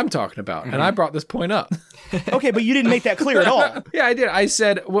that's what I'm talking about. And I brought this point up. Okay, but you didn't make that clear at all. Yeah, I did. I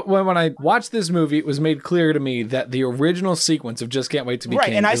said when I watched this movie, it was made clear to me that the original sequence of Just Can't Wait to Be Right,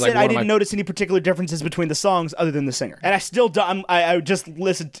 King and I is said like I one of didn't my- notice any particular differences between the songs other than the singer. And I still don't, I just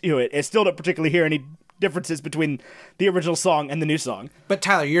listened to it. I still don't particularly hear any differences between the original song and the new song. but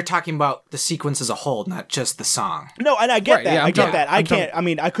Tyler, you're talking about the sequence as a whole, not just the song. No, and I get Right, that. yeah, I I'm get talking- that. I I'm can't, I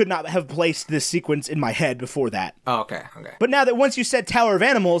mean, I could not have placed this sequence in my head before that. Oh, okay. But now that once you said Tower of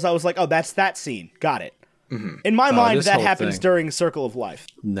Animals, I was like, oh, that's that scene. Got it. In my mind, this that whole happens thing. during Circle of Life.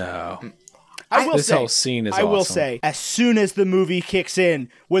 No. I will This say, whole scene is I will awesome. say, as soon as the movie kicks in,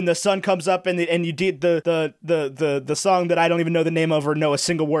 when the sun comes up and you did the song that I don't even know the name of or know a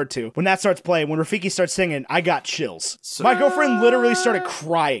single word to, when that starts playing, when Rafiki starts singing, I got chills. My girlfriend literally started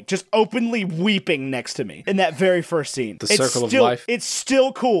crying, just openly weeping next to me in that very first scene. The Circle of Life. It's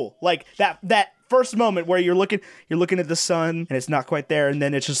still cool, like that first moment where you're looking at the sun and it's not quite there, and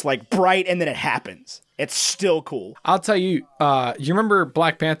then it's just like bright, and then it happens. It's still cool. I'll tell you, you remember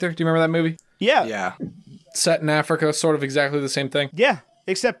Black Panther? Do you remember that movie? Yeah. Yeah. Set in Africa, sort of exactly the same thing? Yeah.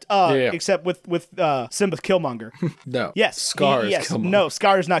 Except Yeah. except with Simba's Killmonger. No. Yes. Scar is yes. Killmonger. No,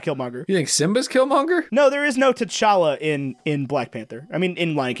 Scar is not Killmonger. You think Simba's Killmonger? No, there is no T'Challa in Black Panther. I mean,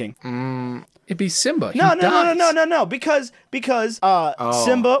 in Lion King. It'd be Simba. No. Because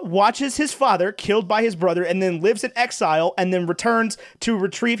Simba watches his father killed by his brother and then lives in exile and then returns to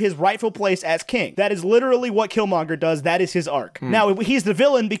retrieve his rightful place as king. That is literally what Killmonger does. That is his arc. Now, he's the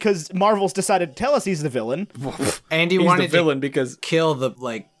villain because Marvel's decided to tell us he's the villain. And he He's the wanted villain to because... kill the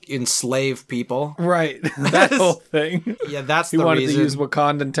enslaved people. Right. That whole thing. Yeah, that's He the wanted reason. to use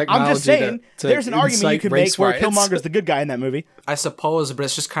Wakandan technology I'm just saying, to there's an argument you incite could make race where riots. Killmonger's the good guy in that movie. I suppose, but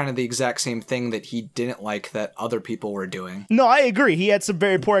it's just kind of the exact same thing that he didn't like that other people were doing. No, I agree. He had some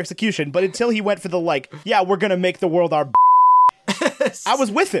very poor execution, but until he went for the we're gonna make the world our I was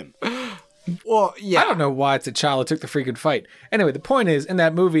with him. Well, yeah. I don't know why T'Challa took the freaking fight. Anyway, the point is, in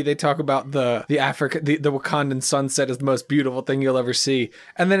that movie, they talk about the Wakandan sunset is the most beautiful thing you'll ever see.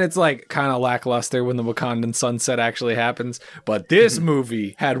 And then it's like kind of lackluster when the Wakandan sunset actually happens. But this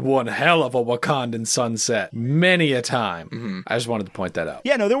movie had one hell of a Wakandan sunset many a time. I just wanted to point that out.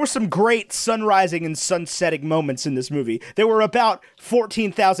 Yeah, no, there were some great sunrising and sunsetting moments in this movie. There were about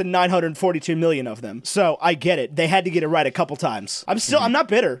 14,942 million of them. So I get it. They had to get it right a couple times. I'm not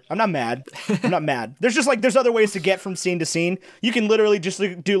bitter. I'm not mad. I'm not mad. There's just like, there's other ways to get from scene to scene. You can literally just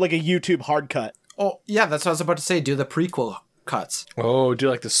like, do like a YouTube hard cut. Oh, yeah, that's what I was about to say. Do the prequel cuts. Oh, do you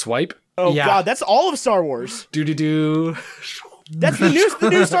like the swipe? Oh Yeah. God, that's all of Star Wars. Do. That's the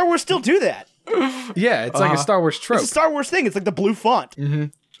new Star Wars still do that. Yeah, it's like a Star Wars trope. It's a Star Wars thing. It's like the blue font. Mm-hmm.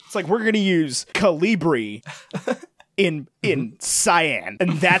 It's like, we're gonna use Calibri in cyan,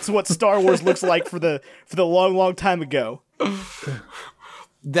 and that's what Star Wars looks like for the long time ago.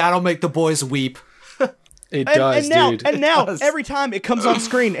 That'll make the boys weep. It does, dude. And now, every time it comes on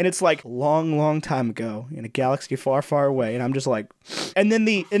screen, and it's like long time ago in a galaxy far away, and I'm just like, and then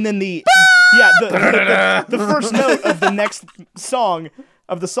the first note of the next song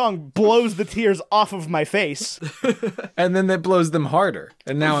of the song blows the tears off of my face. And then that blows them harder.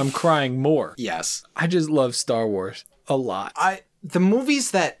 And now I'm crying more. Yes. I just love Star Wars a lot. The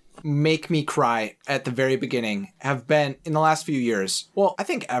movies that make me cry at the very beginning have been, in the last few years, well, I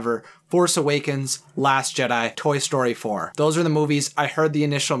think ever, Force Awakens, Last Jedi, Toy Story 4. Those are the movies I heard the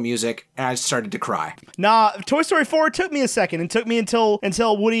initial music and I started to cry. Nah, Toy Story 4 took me a second. It took me until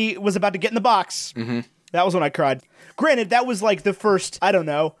Woody was about to get in the box. Mm-hmm. That was when I cried. Granted, that was like the first, I don't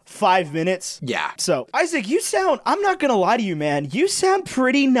know, 5 minutes. Yeah. So, Isaac, I'm not gonna lie to you, man. You sound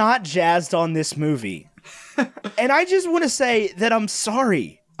pretty not jazzed on this movie. And I just want to say that I'm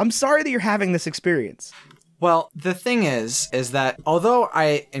sorry. I'm sorry that you're having this experience. Well, the thing is that although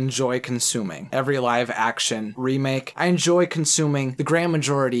I enjoy consuming every live action remake, I enjoy consuming the grand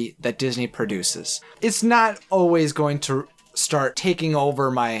majority that Disney produces. It's not always going to start taking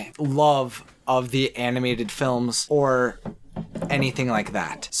over my love of the animated films or anything like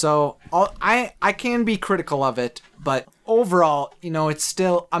that. So I can be critical of it, but overall,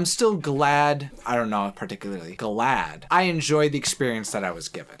 I'm still glad. I don't know, particularly glad I enjoyed the experience that I was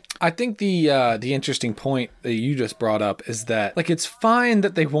given. I think the interesting point that you just brought up is that, like, it's fine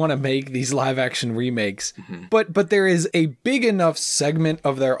that they want to make these live action remakes, but there is a big enough segment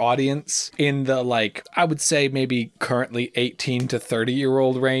of their audience in the, like, I would say maybe currently 18 to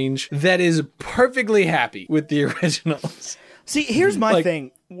 30-year-old range that is perfectly happy with the originals. See, here's my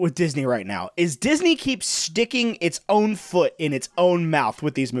thing with Disney right now, is Disney keeps sticking its own foot in its own mouth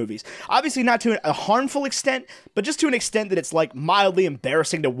with these movies. Obviously not to a harmful extent, but just to an extent that it's like mildly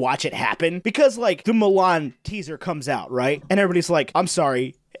embarrassing to watch it happen. Because like the Mulan teaser comes out, right? And everybody's like, I'm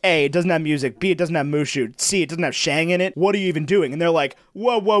sorry, A, it doesn't have music, B, it doesn't have Mushu, C, it doesn't have Shang in it. What are you even doing? And they're like,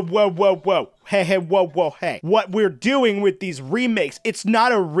 whoa. Hey, whoa, hey. What we're doing with these remakes, it's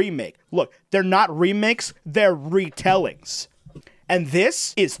not a remake. Look, they're not remakes, they're retellings. And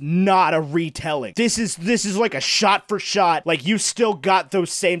this is not a retelling. This is like a shot for shot. Like, you still got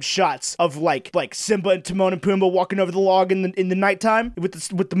those same shots of like Simba and Timon and Pumbaa walking over the log in the nighttime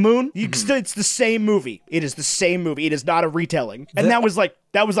with the moon. It's the same movie. It is the same movie. It is not a retelling. And that was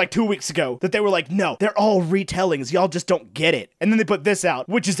like 2 weeks ago that they were like, no, they're all retellings. Y'all just don't get it. And then they put this out,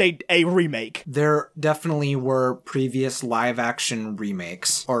 which is a remake. There definitely were previous live action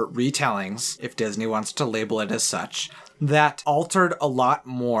remakes, or retellings, if Disney wants to label it as such, that altered a lot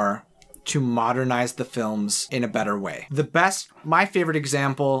more to modernize the films in a better way. My favorite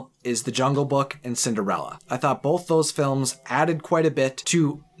example is The Jungle Book and Cinderella. I thought both those films added quite a bit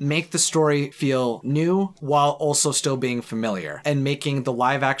to make the story feel new while also still being familiar and making the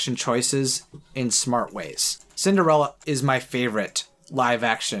live action choices in smart ways. Cinderella is my favorite live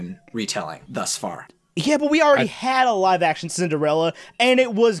action retelling thus far. Yeah, but we already had a live-action Cinderella, and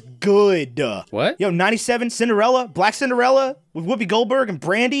it was good. What? 97 Cinderella, Black Cinderella, with Whoopi Goldberg and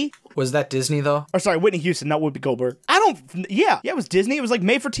Brandy. Was that Disney, though? Or sorry, Whitney Houston, not Whoopi Goldberg. Yeah, it was Disney. It was like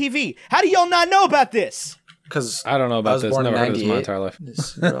made for TV. How do y'all not know about this? Because I don't know about this. Never heard of this in my entire life.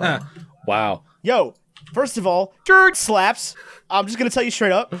 Wow. Yo, first of all, slaps. I'm just gonna tell you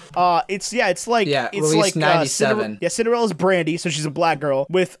straight up. It's like released 97. Cinderella's Brandy, so she's a black girl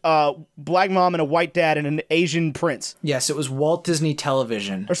with a black mom and a white dad and an Asian prince. Yes, it was Walt Disney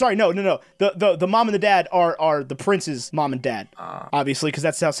Television. Or sorry, no. The mom and the dad are the prince's mom and dad, obviously, because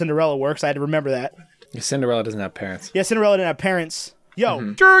that's how Cinderella works. I had to remember that. Cinderella doesn't have parents. Yeah, Cinderella didn't have parents.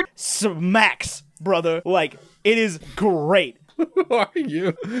 Yo, smacks, brother. Like, it is great. Who are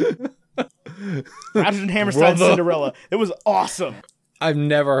you? Rodgers and Hammerstein Cinderella. It was awesome. I've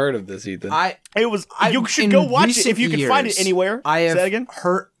never heard of this, Ethan. You should go watch it if you can find it anywhere. Say that again?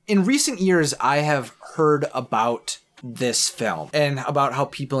 In recent years, I have heard about this film and about how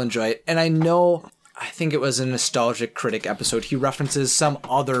people enjoy it. And I think it was a Nostalgic Critic episode. He references some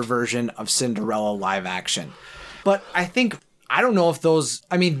other version of Cinderella live action. But I don't know if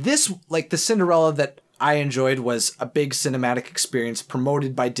the Cinderella that I enjoyed was a big cinematic experience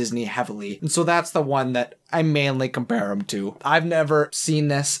promoted by Disney heavily. And so that's the one that I mainly compare them to. I've never seen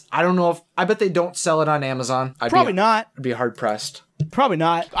this. I don't know if, I bet they don't sell it on Amazon. Probably not. I'd be hard pressed. Probably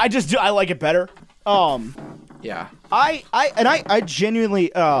not. I like it better. Yeah. I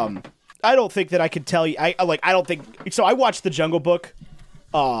genuinely, I don't think that I could tell you, I don't think, so I watched The Jungle Book,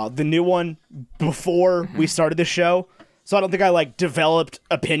 the new one, before we started the show. So I don't think I developed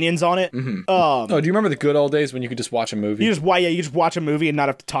opinions on it. Oh, do you remember the good old days when you could just watch a movie? You just watch a movie and not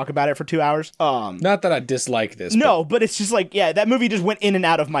have to talk about it for 2 hours. Not that I dislike this. No, but it's just that movie just went in and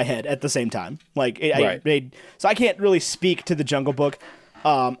out of my head at the same time. Right. So I can't really speak to The Jungle Book.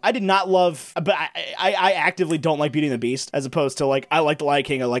 I did not love, but I actively don't like Beauty and the Beast, as opposed to I like The Lion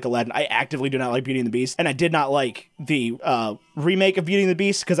King, I like Aladdin. I actively do not like Beauty and the Beast, and I did not like the remake of Beauty and the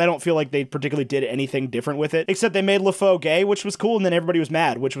Beast because I don't feel like they particularly did anything different with it, except they made LeFou gay, which was cool, and then everybody was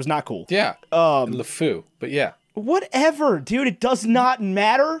mad, which was not cool. Yeah. LeFou, but yeah. Whatever, dude, it does not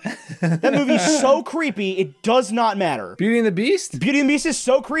matter. That movie's so creepy, it does not matter. Beauty and the Beast? Beauty and the Beast is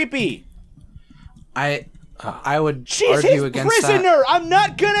so creepy. I would She's argue his against prisoner. that. I'm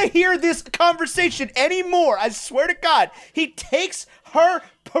not gonna hear this conversation anymore. I swear to God, he takes her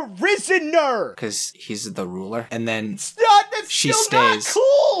prisoner. Because he's the ruler. And then That's she still stays. not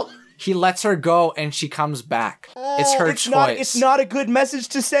cool. he lets her go and she comes back. It's her choice. It's not a good message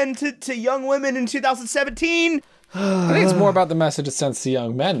to send to young women in 2017. I think it's more about the message it sends to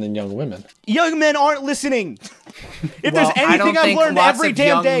young men than young women. Young men aren't listening. If there's I don't anything I've think learned lots every of damn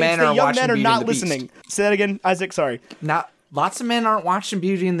young day, men it's that are young watching men are Beauty not and the Beast. listening. Say that again, Isaac. Sorry. Lots of men aren't watching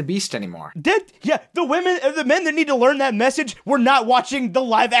Beauty and the Beast anymore. The men that need to learn that message were not watching the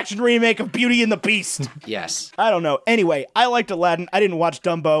live action remake of Beauty and the Beast. Yes. I don't know. Anyway, I liked Aladdin. I didn't watch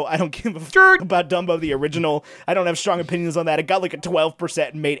Dumbo. I don't give a f about Dumbo, the original. I don't have strong opinions on that. It got a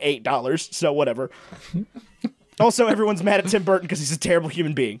 12% and made $8, so whatever. Also, everyone's mad at Tim Burton because he's a terrible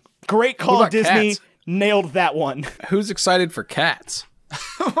human being. Great call, about Disney. Cats? Nailed that one. Who's excited for Cats?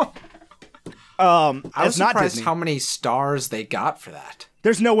 I was not surprised Disney. how many stars they got for that.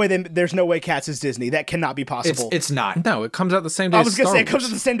 There's no way Cats is Disney. That cannot be possible. It's not. No, it comes out the same day I as was gonna Star say it comes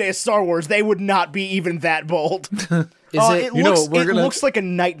Wars. at the same day as Star Wars. They would not be even that bold. Is it? It You know, looks, looks like a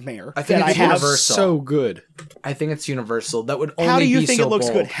nightmare. I think that it's I have. Universal. So good. I think it's Universal. That would only How do you be think so it looks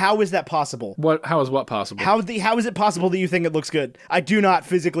bold. good? How is that possible? How is what possible? How is it possible that you think it looks good? I do not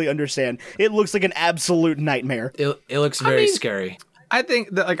physically understand. It looks like an absolute nightmare. It looks very scary. I think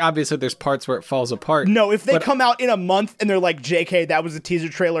that obviously there's parts where it falls apart. No, if they but- come out in a month and they're like, JK, that was a teaser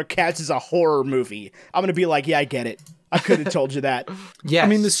trailer, Cats is a horror movie, I'm gonna be like, yeah, I get it. I could have told you that. Yes. I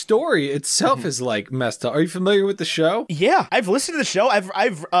mean, the story itself is messed up. Are you familiar with the show? Yeah, I've listened to the show. I've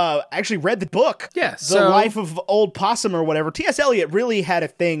actually read the book. Yeah, The so- Life of Old Possum or whatever. T.S. Eliot really had a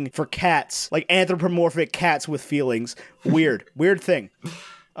thing for cats, like anthropomorphic cats with feelings. Weird thing.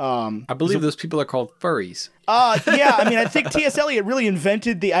 I believe those people are called furries. Yeah, I mean, I think T.S. Eliot really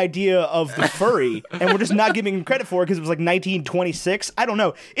invented the idea of the furry, and we're just not giving him credit for it because it was 1926. I don't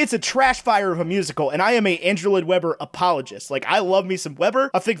know. It's a trash fire of a musical, and I am a Andrew Lloyd Webber apologist. I love me some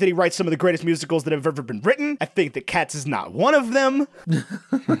Webber. I think that he writes some of the greatest musicals that have ever been written. I think that Cats is not one of them.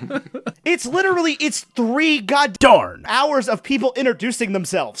 It's 3 goddamn hours of people introducing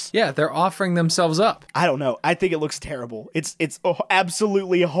themselves. Yeah, they're offering themselves up. I don't know. I think it looks terrible. It's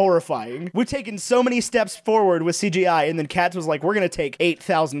absolutely horrifying. We've taken so many steps forward with CGI, and then Cats was like, we're going to take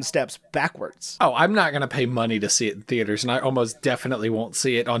 8,000 steps backwards. Oh, I'm not going to pay money to see it in theaters, and I almost definitely won't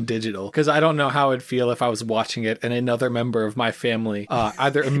see it on digital, because I don't know how it'd feel if I was watching it and another member of my family,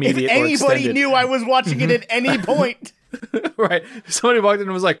 either If immediate or anybody extended. knew I was watching it at any point. Right. Somebody walked in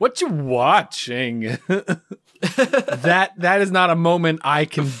and was like, "What you watching?" That is not a moment I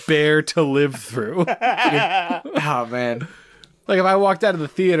can bear to live through. oh man. Like if I walked out of the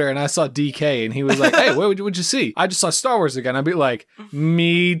theater and I saw DK and he was like, "Hey, what'd you see?" I just saw Star Wars again. I'd be like,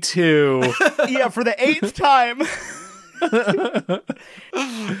 "Me too." Yeah, for the 8th time.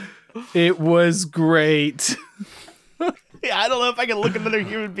 It was great. Yeah, I don't know if I can look another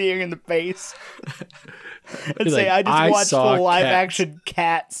human being in the face and say, like, I "I just watched saw the live Cats." action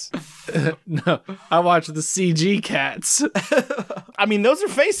Cats. No, I watched the CG Cats. I mean, those are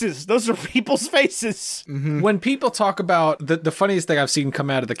faces. Those are people's faces. When people talk about the funniest thing I've seen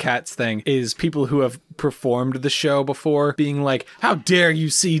come out of the Cats thing is people who have performed the show before, being like, how dare you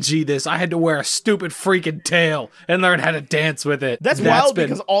CG this? I had to wear a stupid freaking tail and learn how to dance with it. That's wild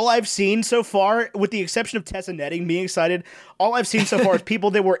because all I've seen so far, with the exception of Tessa Netting being excited, all I've seen so far is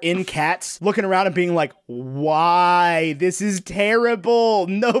people that were in Cats looking around and being like, why? This is terrible.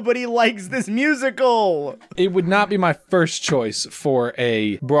 Nobody likes this musical. It would not be my first choice for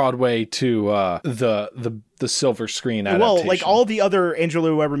a Broadway to the silver screen adaptation. Well, like all the other Andrew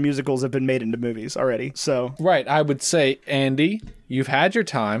Lloyd Webber musicals have been made into movies already, so. Right, I would say, Andy, you've had your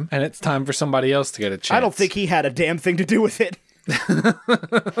time, and it's time for somebody else to get a chance. I don't think he had a damn thing to do with it.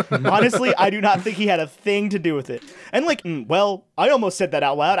 Honestly, I do not think he had a thing to do with it. And like, well, I almost said that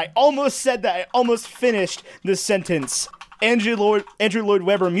out loud. I almost finished this sentence. Andrew Lloyd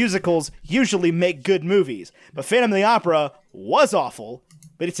Webber musicals usually make good movies, but Phantom of the Opera was awful,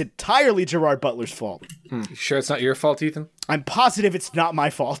 but it's entirely Gerard Butler's fault. You sure it's not your fault, Ethan? I'm positive it's not my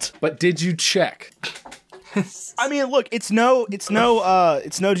fault. But did you check? I mean, look, it's no Jesus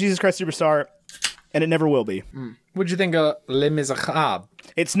Christ Superstar, and it never will be. What'd you think of Les Miserables?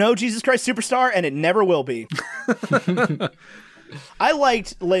 It's no Jesus Christ Superstar, and it never will be. I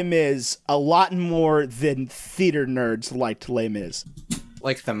liked Les Mis a lot more than theater nerds liked Les Mis.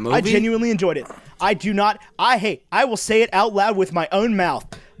 Like the movie? I genuinely enjoyed it. I will say it out loud with my own mouth.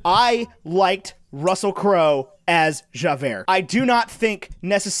 I liked Russell Crowe as Javert. I do not think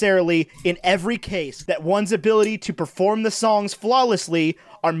necessarily in every case that one's ability to perform the songs flawlessly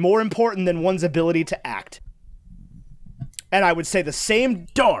are more important than one's ability to act. And I would say the same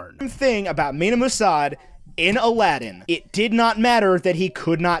darn thing about Mena Mossad in Aladdin. It did not matter that he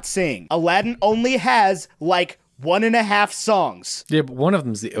could not sing. Aladdin only has, like, 1.5 songs. Yeah, but one of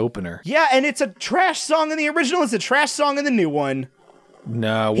them's the opener. Yeah, and it's a trash song in the original, it's a trash song in the new one.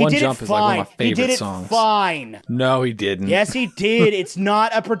 No, One Jump is like one of my favorite songs. He did it songs. fine. No, he didn't. Yes, he did. It's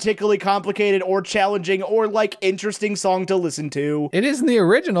not a particularly complicated or challenging or, like, interesting song to listen to. It is in the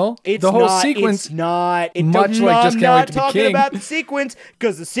original. It's the whole not, sequence. It's not. Much like Just Can't Wait to Be King. I'm not talking about the sequence,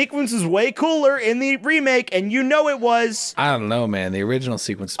 because the sequence is way cooler in the remake, and you know it was. I don't know, man. The original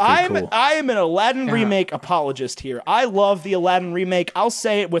sequence is pretty cool. I am an Aladdin remake apologist here. I love the Aladdin remake. I'll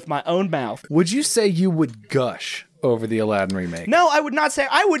say it with my own mouth. Would you say you would gush over the Aladdin remake? No, I would not say.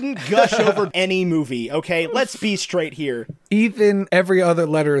 I wouldn't gush over any movie, okay? Let's be straight here. Ethan, every other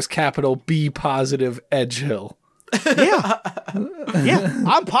letter is capital B positive Edgehill. Yeah. Yeah,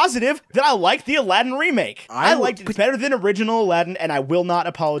 I'm positive that I like the Aladdin remake. I liked it better than original Aladdin, and I will not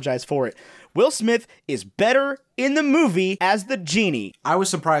apologize for it. Will Smith is better in the movie as the genie. I was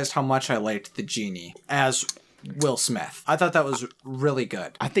surprised how much I liked the genie as Will Smith. I thought that was really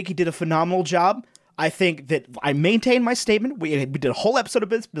good. I think he did a phenomenal job. I think that I maintain my statement. We did a whole episode of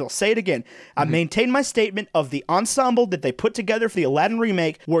this, but I'll say it again. I maintain my statement of the ensemble that they put together for the Aladdin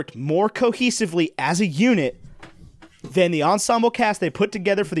remake worked more cohesively as a unit than the ensemble cast they put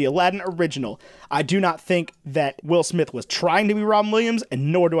together for the Aladdin original. I do not think that Will Smith was trying to be Robin Williams,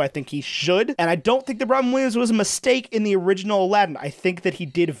 and nor do I think he should. And I don't think that Robin Williams was a mistake in the original Aladdin. I think that he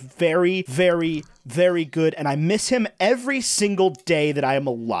did very, very, very good, and I miss him every single day that I am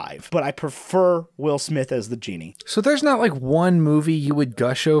alive. But I prefer Will Smith as the genie. So there's not like one movie you would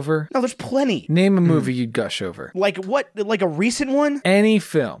gush over? No, there's plenty. Name a movie you'd gush over. Like what? Like a recent one? Any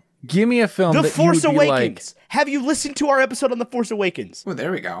film. Give me a film The that Force you would be Awakens. Have you listened to our episode on The Force Awakens? Oh,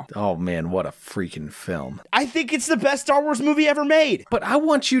 there we go. like, oh man, what a freaking film. I think it's the best Star Wars movie ever made. But I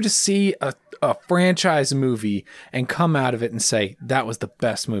want you to see a franchise movie and come out of it and say, that was the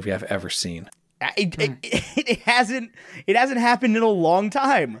best movie I've ever seen. It hasn't happened in a long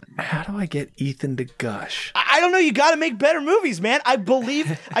time. How do I get Ethan to gush? I don't know. You got to make better movies, man. I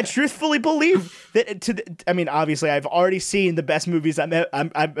truthfully believe that. Obviously, I've already seen the best movies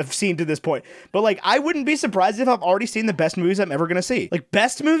I've seen to this point. But like, I wouldn't be surprised if I've already seen the best movies I'm ever gonna see. Like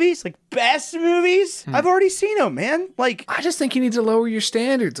best movies. I've already seen them, man. Like, I just think you need to lower your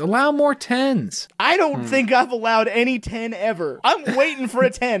standards. Allow more 10s. I don't think I've allowed any 10 ever. I'm waiting for a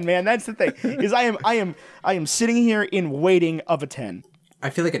 10, man. That's the thing. Is I am sitting here in waiting of a 10. I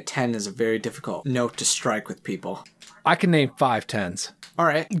feel like a 10 is a very difficult note to strike with people. I can name 5 10s. All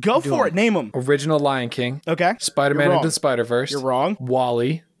right. Go for it. Name them. Original Lion King. Okay. Spider-Man You're Into wrong. the Spider-Verse. You're wrong.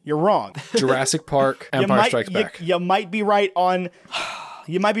 WALL-E. You're wrong. Jurassic Park. Empire Strikes Back. You might be right on...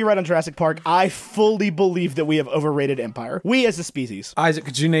 You might be right on Jurassic Park. I fully believe that we have overrated Empire. We as a species. Isaac,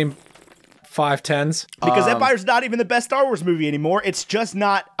 could you name 5 10s? Because Empire's not even the best Star Wars movie anymore. It's just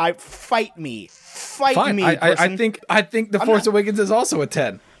not... Fight me. Fine. Me, I think The Force Awakens is also a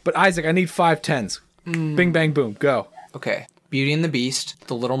 10. But Isaac, I need 5 10s. Bing, bang, boom. Go. Okay. Beauty and the Beast,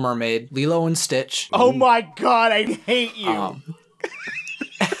 The Little Mermaid, Lilo and Stitch. Oh my god, I hate you.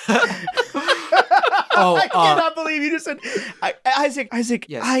 I cannot believe you just said, Isaac.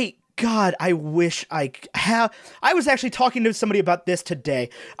 Yes. God, I wish I have. I was actually talking to somebody about this today.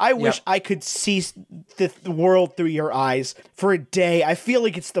 I wish I could see the world through your eyes for a day. I feel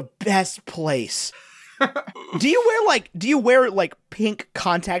like it's the best place. Do you wear like pink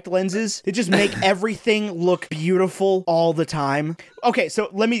contact lenses that just make everything look beautiful all the time? Okay, so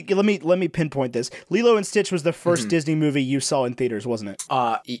let me pinpoint this. Lilo and Stitch was the first Disney movie you saw in theaters, wasn't it?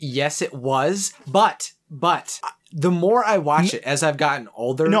 Yes, it was, but the more I watch it as I've gotten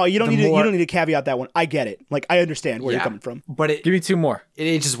older, No, you don't need to caveat that one. I get it. Like, I understand where you're coming from. But Give me 2 more. it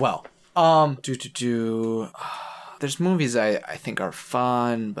ages well. There's movies I think are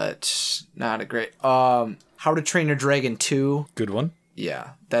fun, but not a great. How to Train Your Dragon 2. Good one.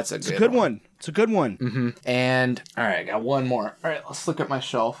 Yeah, that's It's a good one. It's a good one. Mm-hmm. And all right, I got one more. All right, let's look at my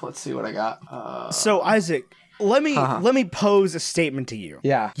shelf. Let's see what I got. So Isaac, let me pose a statement to you.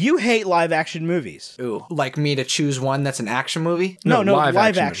 Yeah. You hate live action movies. Ooh, like me to choose one that's an action movie? No, live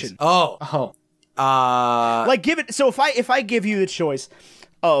live action action. Oh. Like give it. So if I give you the choice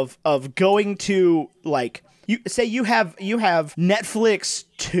of going to like. You say you have Netflix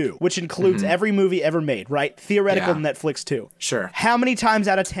 2, which includes every movie ever made, right? Theoretical Netflix 2. Sure. How many times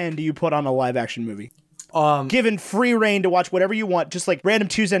out of 10 do you put on a live action movie? Given free reign to watch whatever you want, just like random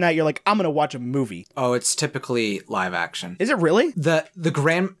Tuesday night, you're like, I'm gonna watch a movie. Oh, it's typically live action. Is it really? The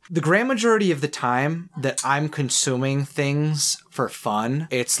grand majority of the time that I'm consuming things for fun,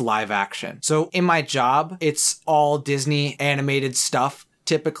 it's live action. So in my job, it's all Disney animated stuff.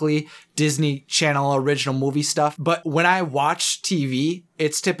 Typically Disney Channel original movie stuff. But when I watch TV,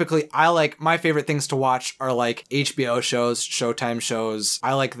 it's typically my favorite things to watch are like HBO shows, Showtime shows.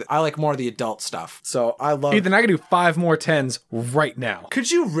 I like more of the adult stuff. So I love Ethan, I can do 5 more 10s right now.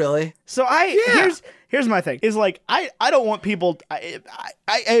 Could you really? So here's my thing. Is like I don't want people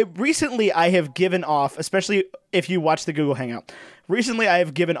I recently I have given off, especially if you watch the Google Hangout. Recently, I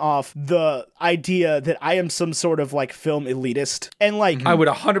have given off the idea that I am some sort of like film elitist, and like I would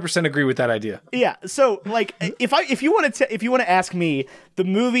 100% agree with that idea. yeah. So like, if you want to ask me the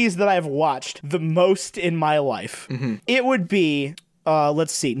movies that I've watched the most in my life, it would be.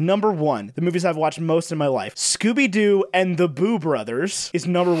 Let's see. Number 1, the movies I've watched most in my life. Scooby-Doo and the Boo Brothers is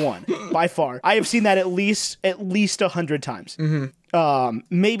number 1 by far. I have seen that at least 100 times.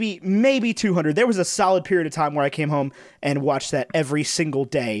 Maybe 200. There was a solid period of time where I came home and watched that every single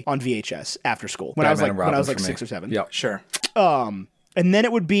day on VHS after school when I was like 6 or 7. Yeah, Sure. And then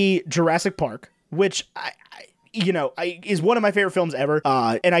it would be Jurassic Park, which is one of my favorite films ever.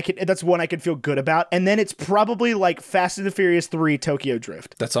 And that's one I could feel good about. And then it's probably like Fast and the Furious 3 Tokyo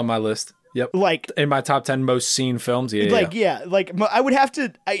Drift. that's on my list. Yep. Like in my top 10 most seen films. Yeah. I would have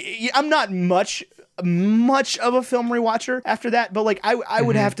to. I'm not much of a film rewatcher after that, but like I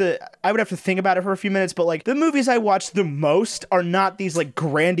would have to think about it for a few minutes. But like the movies I watch the most are not these like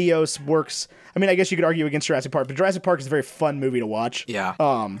grandiose works. I mean, I guess you could argue against Jurassic Park, but Jurassic Park is a very fun movie to watch. Yeah.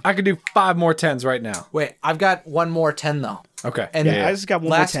 I could do 5 more 10s right now. Wait, I've got one more 10 though. Okay. And I just got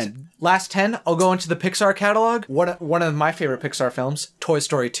one more 10. Last 10, I'll go into the Pixar catalog. One of my favorite Pixar films, Toy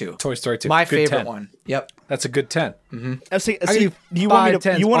Story 2. Toy Story 2. My Good favorite 10. one. Yep. That's a good 10. See, do you want me 5 10s,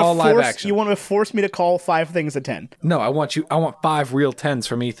 to you want all to live force action. you want to force me to call 5 things a 10. No, I want 5 real 10s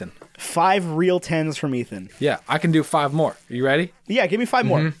from Ethan. 5 real 10s from Ethan. Yeah, I can do 5 more. Are you ready? Yeah, give me 5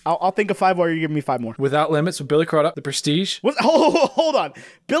 more. I'll think of 5 while you're giving me 5 more. Without Limits with Billy Crudup, The Prestige. Hold on.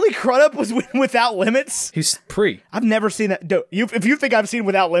 Billy Crudup was Without Limits? He's pre. I've never seen that. If you think I've seen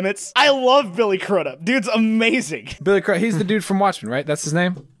Without Limits, I love Billy Crudup. Dude's amazing. Billy Crudup, he's the dude from Watchmen, right? That's his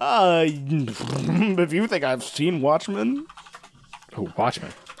name? If you think I've seen Watchmen, Oh,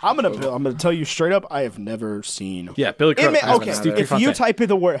 Watchmen. I'm gonna tell you straight up, I have never seen. Yeah, Billy Crudup. Okay, Steve if you Prefontaine. type in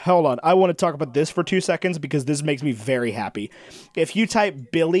the word, hold on, I want to talk about this for 2 seconds because this makes me very happy. If you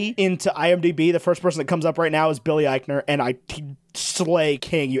type Billy into IMDb, the first person that comes up right now is Billy Eichner, and I slay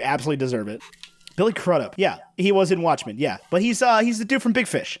king. You absolutely deserve it. Billy Crudup, yeah, he was in Watchmen, yeah, but he's the dude from Big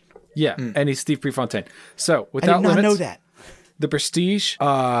Fish. Yeah, and he's Steve Prefontaine. So, I Without did not Limits, know that. The Prestige,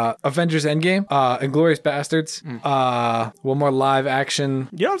 Avengers Endgame, Inglourious Bastards, one more live action.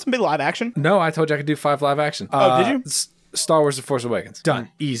 You don't have some big live action. No, I told you I could do 5 live action. Oh, did you? Star Wars The Force Awakens. Done.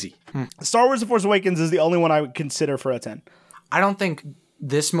 Easy. Star Wars: The Force Awakens is the only one I would consider for a 10. I don't think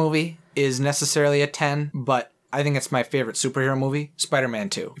this movie is necessarily a 10, but I think it's my favorite superhero movie, Spider-Man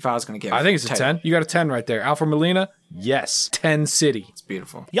 2, if I was going to give I think it's a title. 10. You got a 10 right there. Alfred Molina, yes. 10 City. It's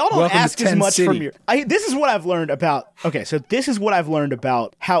beautiful. Y'all don't Welcome to ask as 10 much City. from your. This is what I've learned about. Okay, so this is what I've learned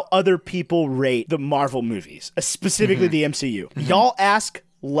about how other people rate the Marvel movies, specifically the MCU. Y'all ask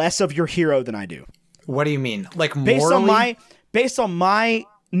less of your hero than I do. What do you mean? Like Based morally? on my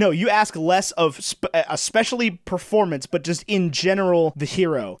No, you ask less of especially performance, but just in general, the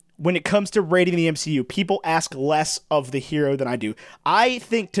hero. When it comes to rating the MCU, people ask less of the hero than I do. I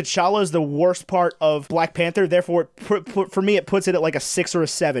think T'Challa is the worst part of Black Panther. Therefore, for me, it puts it at like a 6 or a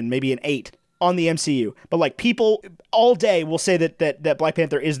 7, maybe an 8 on the MCU. But like people all day will say that Black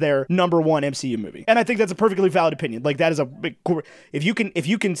Panther is their number one MCU movie. And I think that's a perfectly valid opinion. Like that is a big, if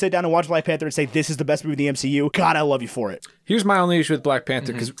you can sit down and watch Black Panther and say this is the best movie in the MCU, God, I love you for it. Here's my only issue with Black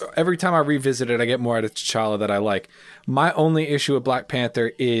Panther, because every time I revisit it, I get more out of T'Challa that I like. My only issue with Black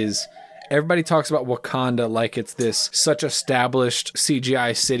Panther is everybody talks about Wakanda like it's this such established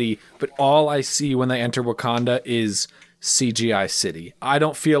CGI city, but all I see when they enter Wakanda is CGI city. I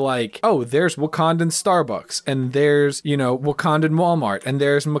don't feel like, oh, there's Wakandan Starbucks and there's, Wakandan Walmart and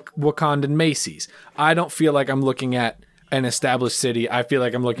there's Wakandan Macy's. I don't feel like I'm looking at an established city. I feel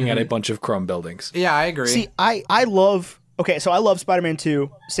like I'm looking at a bunch of chrome buildings. Yeah, I agree. See, I love... Okay, so I love Spider-Man 2,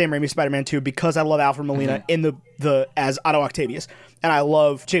 Sam Raimi's Spider-Man 2, because I love Alfred Molina in the as Otto Octavius, and I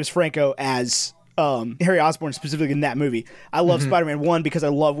love James Franco as Harry Osborn, specifically in that movie. I love Spider-Man 1 because I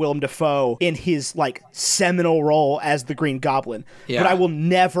love Willem Dafoe in his like seminal role as the Green Goblin. Yeah. But I will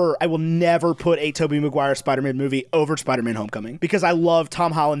never put a Tobey Maguire Spider-Man movie over Spider-Man Homecoming because I love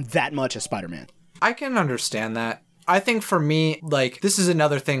Tom Holland that much as Spider-Man. I can understand that. I think for me, like, this is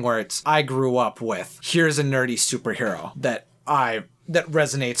another thing where I grew up with, here's a nerdy superhero that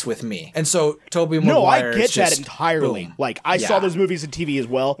resonates with me. And so Tobey Maguire I get that entirely. Boom. Like, I saw those movies in TV as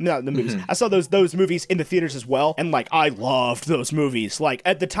well. Not the movies. I saw those movies in the theaters as well. And, like, I loved those movies. Like,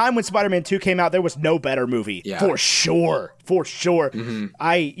 at the time when Spider-Man 2 came out, there was no better movie. Yeah. For sure.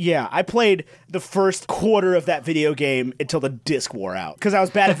 I played the first quarter of that video game until the disc wore out. Because I was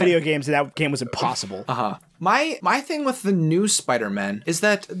bad at video games and that game was impossible. My thing with the new Spider-Man is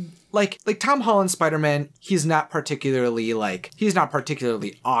that like Tom Holland's Spider-Man, he's not particularly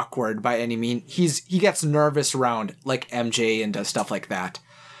awkward by any means. He gets nervous around like MJ and does stuff like that.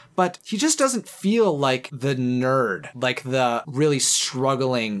 But he just doesn't feel like the nerd, like the really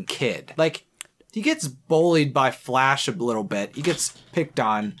struggling kid. Like he gets bullied by Flash a little bit. He gets picked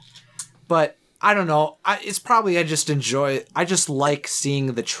on. But I don't know. It's probably I just like seeing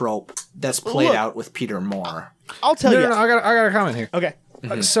the trope that's played out with Peter more. I'll tell you. No, I got a comment here. Okay.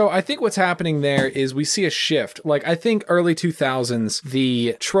 So I think what's happening there is we see a shift. Like, I think early 2000s,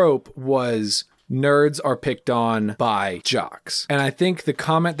 the trope was nerds are picked on by jocks. And I think the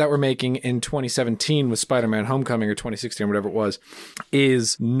comment that we're making in 2017 with Spider-Man Homecoming, or 2016, whatever it was,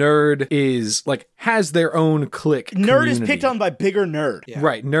 is nerd is like has their own clique. Nerd is picked on by bigger nerd. Yeah.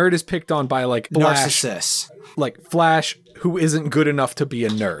 Right. Nerd is picked on by like Flash, narcissists. like Flash, who isn't good enough to be a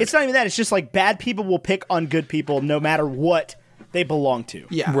nerd. It's not even that. It's just like bad people will pick on good people no matter what they belong to.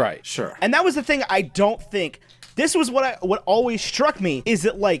 Yeah. Right. Sure. And that was the thing I don't think. This was what always struck me is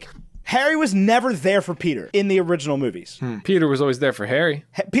that like Harry was never there for Peter in the original movies. Peter was always there for Harry.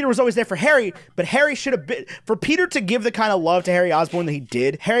 Peter was always there for Harry, but Harry should have been... For Peter to give the kind of love to Harry Osborn that he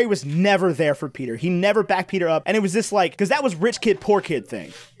did, Harry was never there for Peter. He never backed Peter up. And it was this like... Because that was rich kid, poor kid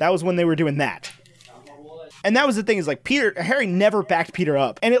thing. That was when they were doing that. And that was the thing is like Harry never backed Peter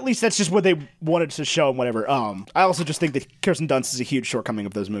up. And at least that's just what they wanted to show and whatever. I also just think that Kirsten Dunst is a huge shortcoming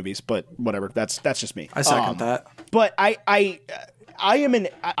of those movies, but whatever. That's just me. I second that. But I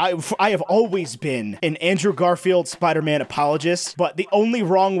have always been an Andrew Garfield Spider-Man apologist, but the only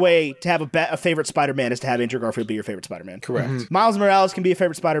wrong way to have a favorite Spider-Man is to have Andrew Garfield be your favorite Spider-Man. Correct. Miles Morales can be a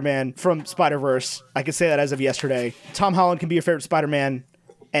favorite Spider-Man from Spider-Verse. I can say that as of yesterday. Tom Holland can be your favorite Spider-Man,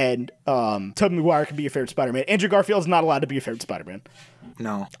 and Tobey Maguire can be your favorite Spider-Man. Andrew Garfield is not allowed to be your favorite Spider-Man.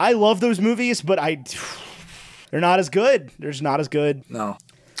 No. I love those movies, but they're not as good. They're just not as good. No.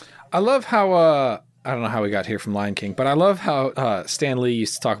 I love how I don't know how we got here from Lion King, but I love how Stan Lee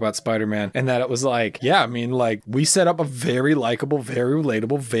used to talk about Spider-Man and that it was like, yeah, I mean, like we set up a very likable, very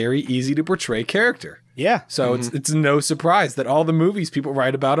relatable, very easy to portray character. Yeah. So it's no surprise that all the movies people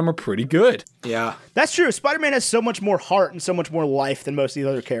write about him are pretty good. Yeah. That's true. Spider-Man has so much more heart and so much more life than most of the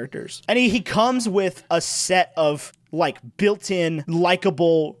other characters. And he comes with a set of like built-in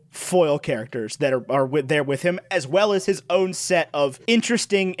likable foil characters that are there with him, as well as his own set of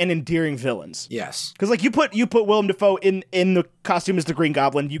interesting and endearing villains. Yes. Because like you put Willem Dafoe in the costume as the Green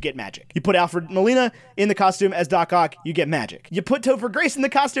Goblin, you get magic. You put Alfred Molina in the costume as Doc Ock, you get magic. You put Topher Grace in the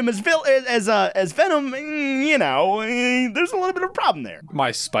costume as Venom, there's a little bit of a problem there.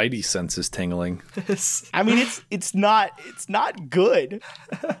 My spidey sense is tingling. I mean, it's not good.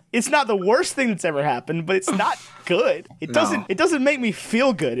 It's not the worst thing that's ever happened, but it's not good. It doesn't make me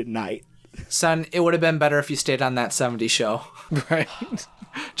feel good at night. Son, it would have been better if you stayed on that 70s show. Right.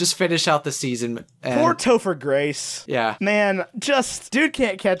 Just finish out the season. And, Poor Topher Grace. yeah. Man, dude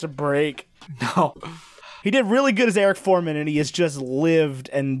can't catch a break. No. He did really good as Eric Foreman, and he has just lived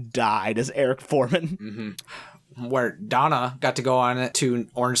and died as Eric Foreman. Where Donna got to go on it to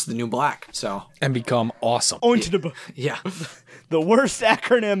Orange is the New Black. So, And become awesome. yeah. The worst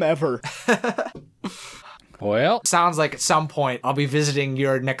acronym ever. Well, Sounds like at some point I'll be visiting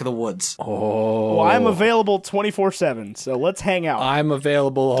your neck of the woods. Well, I'm available 24/7, so let's hang out. I'm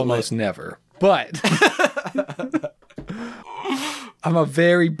available almost never. But I'm a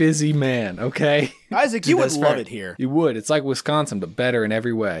very busy man, okay? Isaac, you would that's love fair. it here. You would. It's like Wisconsin, but better in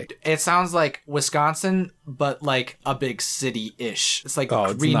every way. It sounds like Wisconsin, but like a big city-ish. It's like Oh,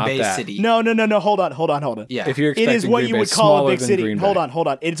 it's Green not Bay that. City. No. Hold on. Yeah. If you're It is expecting what Green you Bay would call a smaller big than city. Green Bay. Hold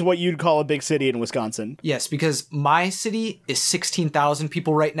on. It's what you'd call a big city in Wisconsin. Yes, because my city is 16,000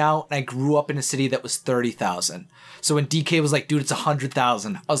 people right now, and I grew up in a city that was 30,000. So when DK was like, dude, it's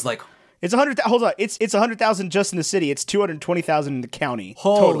 100,000, I was like, It's 100. Hold on. It's 100,000 just in the city. It's 220,000 in the county.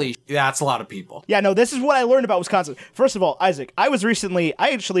 holy, that's a lot of people. Yeah, no, this is what I learned about Wisconsin. First of all, Isaac, I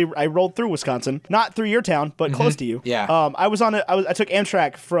rolled through Wisconsin, not through your town, but close to you. Yeah. I took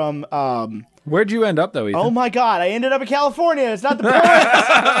Amtrak from Where'd you end up, though, Ethan? oh my God, I ended up in California. It's not the point.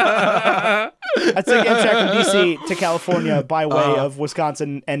 I took Amtrak from DC to California by way of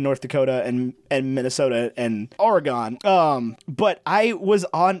Wisconsin and North Dakota and Minnesota and Oregon. But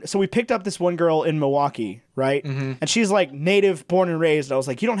so we picked up this one girl in Milwaukee, right? And she's like native, born and raised. And I was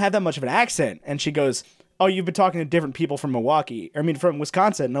like, you don't have that much of an accent. And she goes, oh, you've been talking to different people from from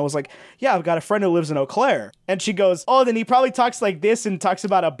Wisconsin. And I was like, yeah, I've got a friend who lives in Eau Claire. And she goes, oh, then he probably talks like this and talks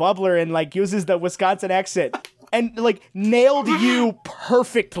about a bubbler and like uses the Wisconsin accent. And like nailed you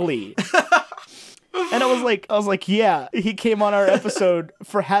perfectly. And I was like, yeah, he came on our episode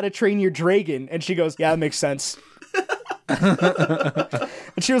for How to Train Your Dragon. And she goes, yeah, that makes sense.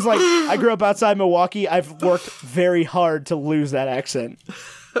 And she was like, I grew up outside Milwaukee. I've worked very hard to lose that accent.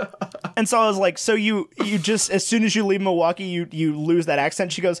 And so I was like, so you just, as soon as you leave Milwaukee, you lose that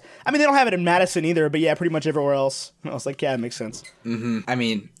accent? She goes, I mean, they don't have it in Madison either, but yeah, pretty much everywhere else. And I was like, yeah, it makes sense. I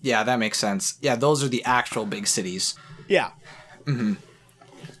mean, yeah, that makes sense. Yeah, those are the actual big cities. Yeah.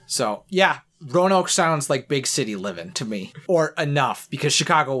 So, yeah, Roanoke sounds like big city living to me. Or enough, because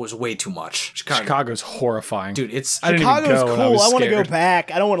Chicago was way too much. Chicago's horrifying. Dude, it's... I didn't even Chicago's go, and cool. was I want to go scared.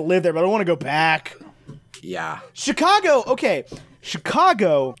 back. I don't want to live there, but I want to go back. Yeah. Chicago, okay.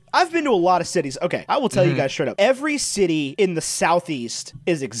 Chicago, I've been to a lot of cities. Okay, I will tell you guys straight up. Every city in the Southeast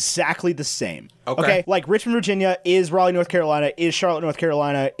is exactly the same. Okay. Like Richmond, Virginia is Raleigh, North Carolina, is Charlotte, North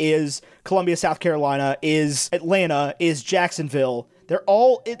Carolina, is Columbia, South Carolina, is Atlanta, is Jacksonville. They're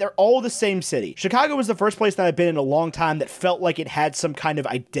all the same city. Chicago was the first place that I've been in a long time that felt like it had some kind of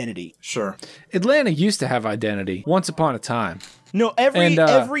identity. Sure. Atlanta used to have identity once upon a time. No, And,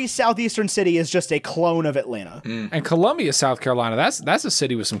 every southeastern city is just a clone of Atlanta. And Columbia, South Carolina, that's a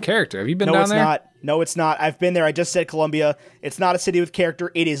city with some character. Have you been No, down it's there? not. No, it's not. I've been there. I just said Columbia. It's not a city with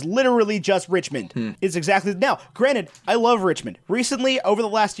character. It is literally just Richmond. It's exactly... Now, granted, I love Richmond. Recently, over the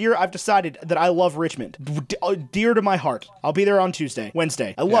last year, I've decided that I love Richmond. Dear to my heart. I'll be there on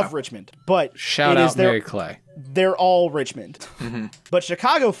Wednesday. I love Richmond. But Shout it out is their... Mary Clay. They're all Richmond. But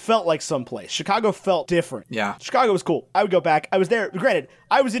Chicago felt like someplace. Chicago felt different. Yeah. Chicago was cool. I would go back. I was there. Granted,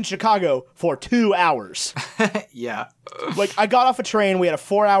 I was in Chicago for 2 hours. Yeah. Like, I got off a train. We had a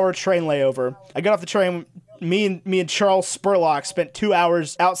 4-hour train layover. I got off the train. Me and Charles Spurlock spent 2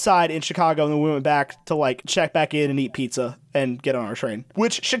 hours outside in Chicago, and then we went back to, like, check back in and eat pizza and get on our train.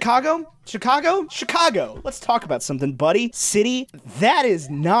 Which, Chicago? Let's talk about something, buddy. City, that is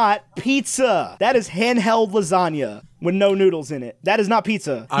not pizza. That is handheld lasagna with no noodles in it. That is not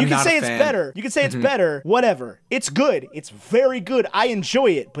pizza. I'm You can not say a it's fan. better. You can say it's better. Whatever. It's good. It's very good. I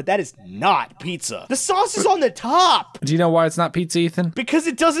enjoy it, but that is not pizza. The sauce is on the top Do you know why it's not pizza, Ethan? because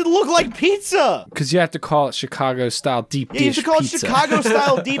it doesn't look like pizza. Because you have to call it Chicago-style deep Yeah, you dish have to call pizza. it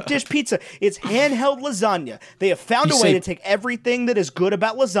Chicago-style deep dish pizza. It's handheld lasagna. They have found You a way say- to take everything that is good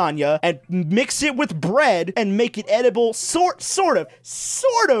about lasagna and mix it with bread and make it edible, sort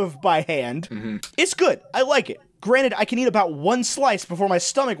of by hand. It's good. I like it. Granted, I can eat about one slice before my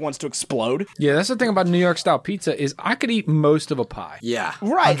stomach wants to explode. Yeah, that's the thing about New York-style pizza is I could eat most of a pie. Yeah.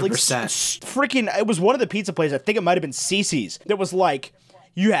 Right, 100%. like freaking. It was one of the pizza places. I think it might have been Cece's. That was like,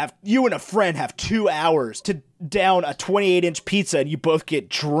 you and a friend have 2 hours to down a 28-inch pizza, and you both get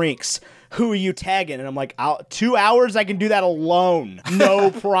drinks. Who are you tagging? And I'm like, 2 hours? I can do that alone.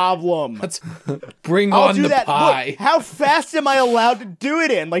 No problem. Bring I'll on do the that. pie. Look, how fast am I allowed to do it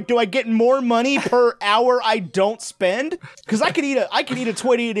in? Like, do I get more money per hour I don't spend? Because I could eat a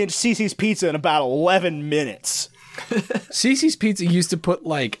 28-inch Cece's pizza in about 11 minutes. Cece's Pizza used to put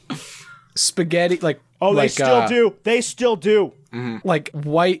like spaghetti, like Oh, they like, still do. They still do. like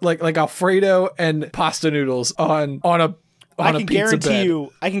white, like Alfredo and pasta noodles on a pizza bed.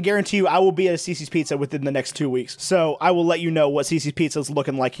 I can guarantee you I will be at a Cece's Pizza within the next 2 weeks. So I will let you know what Cece's Pizza is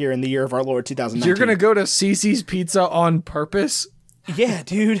looking like here in the year of our Lord 2019. You're gonna go to Cece's Pizza on purpose? Yeah,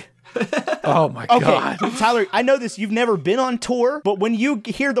 dude. Oh my Okay, god. Tyler, I know this. You've never been on tour, but when you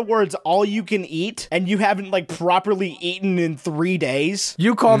hear the words all you can eat and you haven't like properly eaten in 3 days,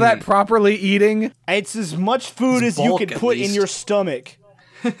 You call that properly eating? it's as much food as you bulk, can at put in least. your stomach.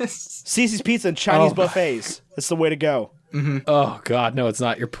 Cece's Pizza and Chinese buffets. That's the way to go. Oh god, no, it's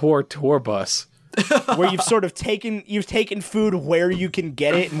not. Your poor tour bus. Where you've sort of taken food where you can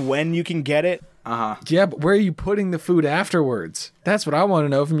get it and when you can get it. Yeah, but where are you putting the food afterwards? That's what I want to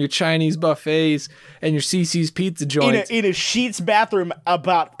know from your Chinese buffets and your Cece's Pizza joints. In a Sheetz bathroom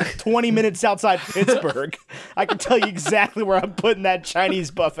about 20 minutes outside Pittsburgh. I can tell you exactly where I'm putting that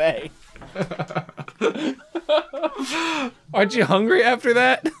Chinese buffet. Aren't you hungry after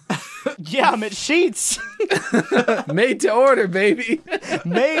that? Yeah, I'm at Sheetz. Made to order, baby.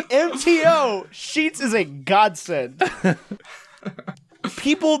 Made MTO. Sheetz is a godsend.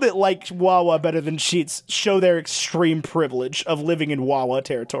 People that like Wawa better than Sheetz show their extreme privilege of living in Wawa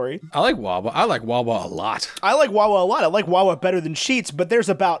territory. I like Wawa. I like Wawa a lot. I like Wawa a lot. I like Wawa better than Sheetz, but there's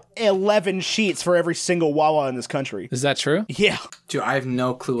about 11 Sheetz for every single Wawa in this country. Is that true? Yeah. Dude, I have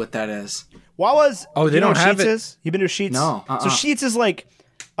no clue what that is. Wawa's... Oh, they you know don't what have Sheetz it? Is? You been to Sheetz? No, So Sheetz is like...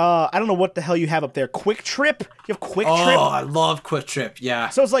 I don't know what the hell you have up there. Quick Trip? You have Quick Oh, Trip? I love Quick Trip. Yeah.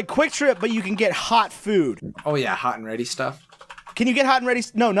 So it's like Quick Trip, but you can get hot food. Oh yeah, hot and ready stuff. Can you get hot and ready?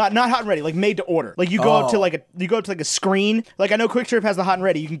 No, not hot and ready. Like made to order. Like you go up to like a screen. Like I know Quick Trip has the hot and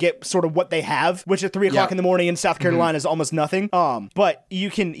ready. You can get sort of what they have, which at 3 o'clock in the morning in South Carolina is almost nothing. But you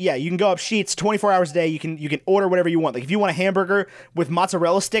can go up Sheetz 24 hours a day. You can order whatever you want. Like if you want a hamburger with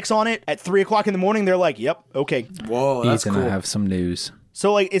mozzarella sticks on it at 3 o'clock in the morning, they're like, yep, okay. Whoa, that's Ethan, cool. I have some news.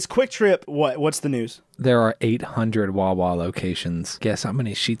 So like it's Quick Trip. What's the news? There are 800 Wawa locations. Guess how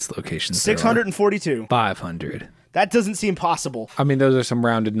many Sheetz locations there are? 642. 500. That doesn't seem possible. I mean, those are some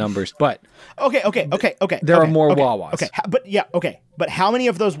rounded numbers, but Okay. There are more okay, Wawas. Okay, but how many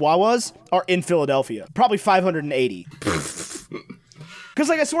of those Wawas are in Philadelphia? Probably 580. Because,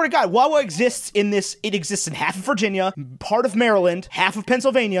 like, I swear to God, Wawa exists in this. It exists in half of Virginia, part of Maryland, half of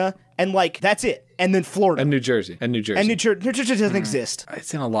Pennsylvania, and like that's it. And then Florida and New Jersey. And New Jersey doesn't exist.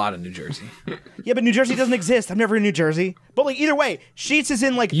 It's in a lot of New Jersey. Yeah, but New Jersey doesn't exist. I'm never in New Jersey. But like either way, Sheetz is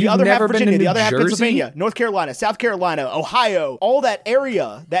in like the You've other half never of been to Virginia, the New other half of Jersey? Pennsylvania, North Carolina, South Carolina, Ohio, all that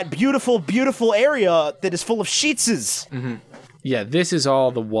area, that beautiful, beautiful area that is full of Sheetzes. Yeah, this is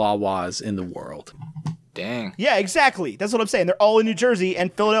all the Wawas in the world. Dang. Yeah, exactly. That's what I'm saying. They're all in New Jersey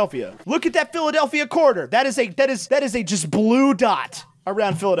and Philadelphia. Look at that Philadelphia corridor. That is a just blue dot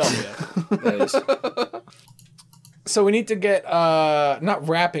around Philadelphia. That is. So we need to get not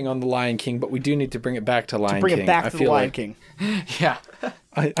wrapping on the Lion King, but we do need to bring it back to Lion King. Bring it back I to the feel Lion like King. Yeah.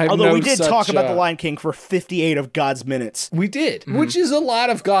 I Although know we did such, talk about the Lion King for 58 of God's minutes. We did, which is a lot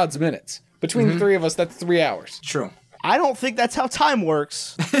of God's minutes. Between the three of us, that's 3 hours. True. I don't think that's how time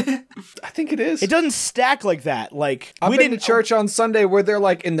works. I think it is. It doesn't stack like that. Like I've we been didn't to church on Sunday where they're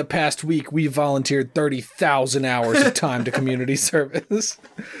like, in the past week, we volunteered 30,000 hours of time to community service.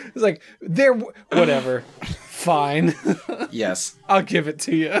 It's like, they're whatever. Fine. Yes. I'll give it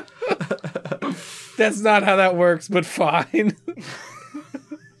to you. That's not how that works, but fine.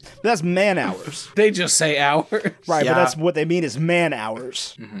 That's man hours. They just say hours. Right, Yeah. but that's what they mean is man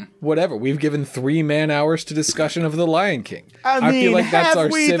hours. Whatever. We've given 3 man hours to discussion of the Lion King. I mean, feel like that's have our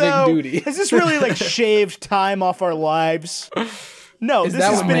we, civic though? duty. Is this really like shaved time off our lives? No, Is this that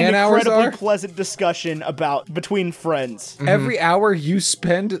has what been an man hours incredibly are? pleasant discussion about between friends. Every hour you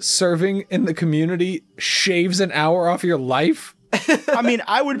spend serving in the community shaves an hour off your life? I mean,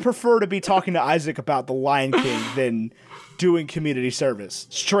 I would prefer to be talking to Isaac about the Lion King than doing community service.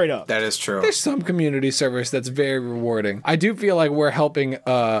 Straight up. That is true. There's some community service that's very rewarding. I do feel like we're helping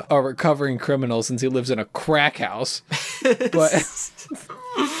a recovering criminal since he lives in a crack house. But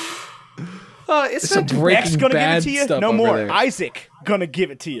It's some not Breaking X gonna give Bad it to you? stuff No over more. there. Isaac gonna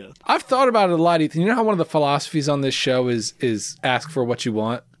give it to you. I've thought about it a lot, Ethan. You know how one of the philosophies on this show is ask for what you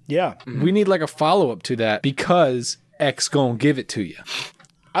want? Yeah. We need like a follow-up to that because X gonna give it to you.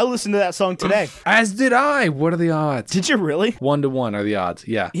 I listened to that song today. As did I. What are the odds? Did you really? 1 to 1 are the odds.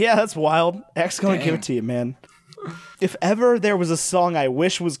 Yeah. Yeah, that's wild. X gonna give it to you, man. If ever there was a song I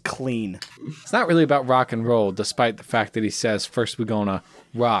wish was clean. It's not really about rock and roll, despite the fact that he says first we're gonna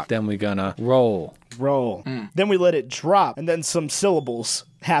rock, then we're gonna roll. Roll. Then we let it drop, and then some syllables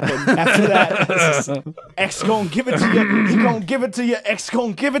happen after that. X gon' give it to you. He gon' give it to you. X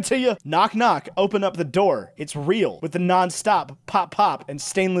gon' give it to you. Knock, knock. Open up the door. It's real. With the non-stop pop, pop, and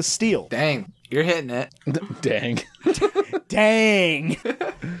stainless steel. Dang, you're hitting it. Dang. Dang.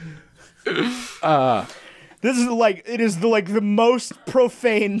 This is the most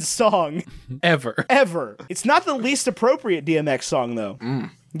profane song Ever. ever. It's not the least appropriate DMX song though.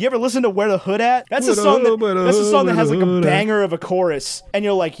 You ever listen to Where the Hood At? That's a song that has like a banger of a chorus, and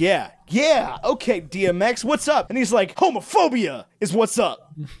you're like, yeah, okay, DMX, what's up? And he's like, homophobia is what's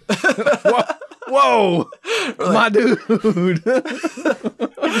up. Whoa, my dude. You sit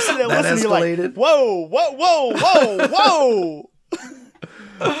there That listening, you're like, escalated. whoa.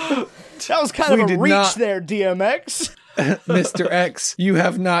 That was kind We of a did reach not- there, DMX. Mr. X, you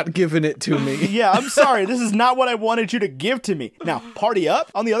have not given it to me. Yeah, I'm sorry. This is not what I wanted you to give to me. Now, Party Up,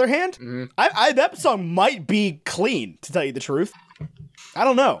 on the other hand, that song might be clean, to tell you the truth. I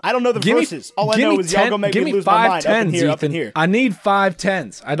don't know. I don't know the verses. All I know is y'all gonna make me lose my mind. Up in here, up in here. I need 5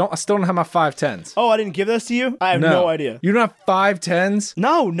 10s. I still don't have my 5 10s. Oh, I didn't give those to you? I have no idea. You don't have 5 10s?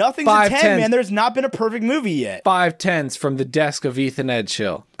 No, nothing's a 5 10, 10s. man. There's not been a perfect movie yet. 5 10s from the desk of Ethan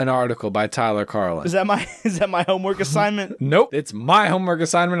Edgeshill. An article by Tyler Carlin. Is that my homework assignment? Nope. It's my homework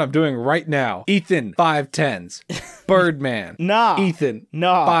assignment I'm doing right now. Ethan, 5 10s. Birdman. Nah. Ethan,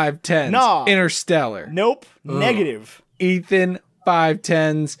 Nah. 5 10s. Nah. Interstellar. Nope. Negative. Ethan, 5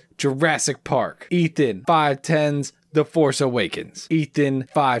 10s. Jurassic Park. Ethan, 5 10s. The Force Awakens. Ethan,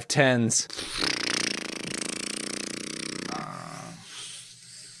 5 10s.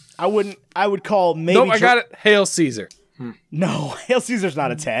 I would call maybe. Nope, I got it. Hail Caesar. No, Hail Caesar's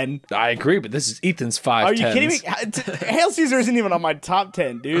not a 10. I agree, but this is Ethan's 5 Are 10s. you kidding me? Hail Caesar isn't even on my top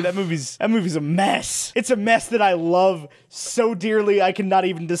 10, dude. That movie's a mess. It's a mess that I love so dearly I cannot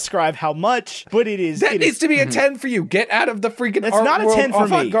even describe how much, but it is. That needs to be a 10 for you. Get out of the freaking That's art not a world 10 for me.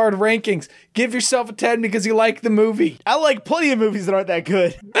 avant-garde rankings. Give yourself a 10 because you like the movie. I like plenty of movies that aren't that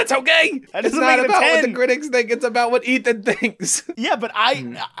good. That's okay. That It's doesn't not make it a about what 10. the critics think. It's about what Ethan thinks. Yeah, but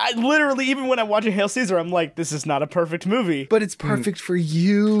I literally, even when I watch a Hail Caesar, I'm like, this is not a perfect movie. But it's perfect for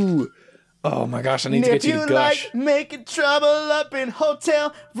you. Oh my gosh, I need to get you to gush. Like making trouble up in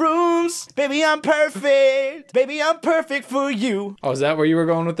hotel rooms, baby, I'm perfect. Baby, I'm perfect for you. Oh, is that where you were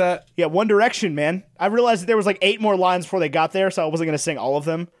going with that? Yeah, One Direction, man. I realized that there was like 8 more lines before they got there, so I wasn't going to sing all of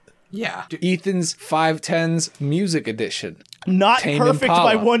them. Yeah. Ethan's 5 10s music edition. Not Tame perfect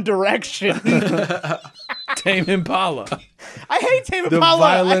Impala. by One Direction. Tame Impala. I hate Tame The Impala.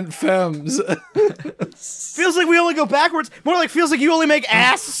 Violent Femmes. Feels like we only go backwards. More like feels like you only make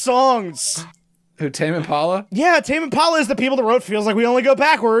ass songs. Who, Tame Impala? Yeah, Tame Impala is the people that wrote Feels Like We Only Go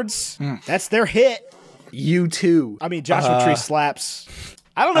Backwards. That's their hit. You too. I mean, Joshua Tree slaps.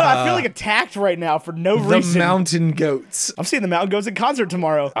 I don't know. I feel like attacked right now for no The reason. Mountain Goats. I'm seeing the Mountain Goats in concert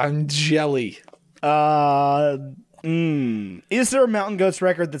tomorrow. I'm jelly. Is there a Mountain Goats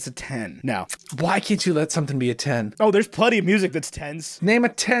record that's a 10? No. Why can't you let something be a 10? Oh, there's plenty of music that's 10s. Name a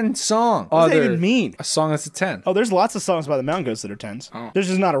 10 song. What does that even mean? A song that's a 10. Oh, there's lots of songs by the Mountain Goats that are 10s. There's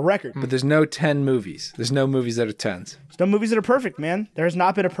just not a record. But there's no 10 movies. There's no movies that are 10s. There's no movies that are perfect, man. There has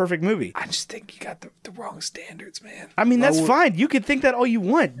not been a perfect movie. I just think you got the wrong standards, man. I mean, that's fine. You can think that all you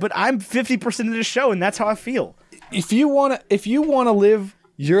want, but I'm 50% of the show, and that's how I feel. If you wanna live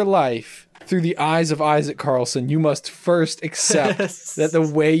your life through the eyes of Isaac Carlson, you must first accept that the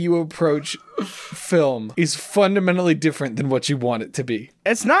way you approach film is fundamentally different than what you want it to be.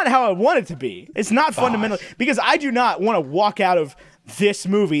 It's not how I want it to be. It's not fundamentally, because I do not want to walk out of this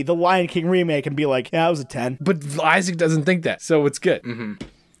movie, the Lion King remake, and be like, yeah, that was a 10. But Isaac doesn't think that, so it's good.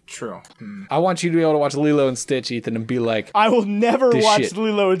 True. I want you to be able to watch Lilo and Stitch, Ethan, and be like, I will never This watch shit.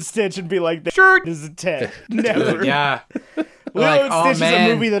 Lilo and Stitch and be like, this shirt is a 10. Never. Yeah. Lilo Like, and oh, Stitch is man.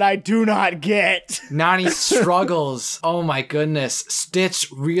 a movie that I do not get. Nani struggles. Oh my goodness. Stitch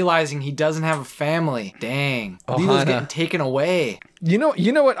realizing he doesn't have a family. Dang. Lilo's Hannah. getting taken away. you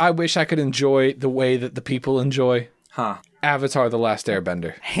know what I wish I could enjoy the way that the people enjoy? Huh. Avatar: The Last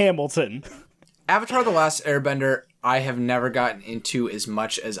Airbender. Hamilton. Avatar: The Last Airbender, I have never gotten into as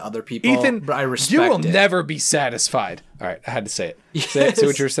much as other people. Ethan, but I respect you will it. never be satisfied. All right, I had to say it. Say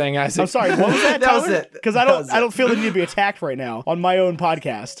what you were saying, Isaac. I'm sorry, what was that, That was Tyler? it. Because I don't feel the need to be attacked right now on my own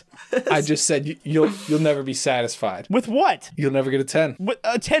podcast. I just said you'll never be satisfied. With what? You'll never get a 10. With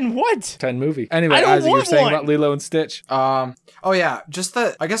a 10 what? 10 movie. Anyway, I don't Isaac, you were want saying one. about Lilo and Stitch. Oh yeah, just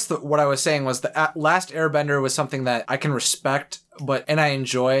what I was saying was the Last Airbender was something that I can respect and I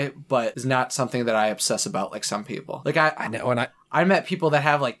enjoy, but is not something that I obsess about like some people. Like I know, and I met people that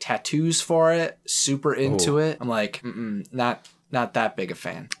have like tattoos for it, super into it. I'm like, not that big a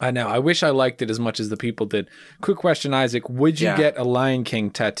fan. I know. I wish I liked it as much as the people did. Quick question, Isaac. Would you get a Lion King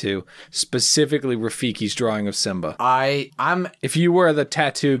tattoo, specifically Rafiki's drawing of Simba? I'm If you were the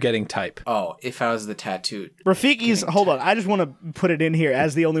tattoo getting type. Oh, if I was the tattoo. Rafiki's, hold on, I just want to put it in here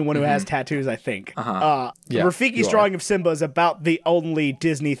as the only one who has tattoos, I think. Yeah, Rafiki's you drawing of Simba is about the only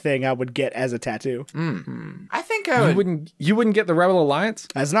Disney thing I would get as a tattoo. I think I would. You wouldn't get the Rebel Alliance?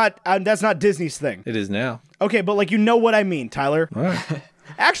 That's not Disney's thing. It is now. Okay, but like, you know what I mean, Tyler. All right.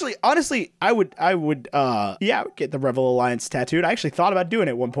 Actually, honestly, I would get the Rebel Alliance tattooed. I actually thought about doing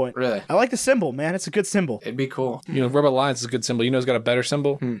it at one point. Really? I like the symbol, man. It's a good symbol. It'd be cool. You know, Rebel Alliance is a good symbol. You know who's got a better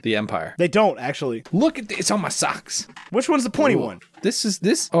symbol? The Empire. They don't, actually. Look at it's on my socks. Which one's the pointy one?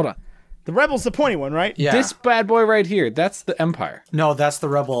 Hold on. The Rebel's the pointy one, right? Yeah. This bad boy right here, that's the Empire. No, that's the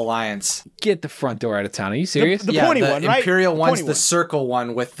Rebel Alliance. Get the front door out of town. Are you serious? The pointy one, right? Imperial The one's pointy the one. circle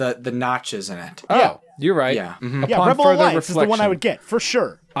one with the notches in it. Oh, you're right. Yeah. Upon Yeah, Rebel further Alliance is the one I reflection, would get, for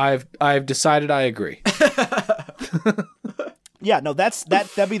sure. I've decided I agree. Yeah, no,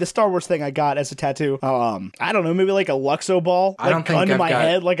 that'd be the Star Wars thing I got as a tattoo. I don't know, maybe like a Luxo ball. I don't think gun to I've my got-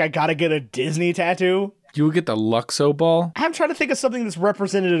 head, like I gotta get a Disney tattoo. You would get the Luxo ball? I'm trying to think of something that's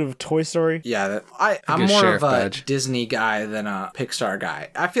representative of Toy Story. Yeah, I'm a more sheriff of a badge. Disney guy than a Pixar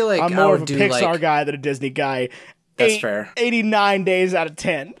guy. I feel like I'm I more would of a do Pixar like guy than a Disney guy. That's fair. 89 days out of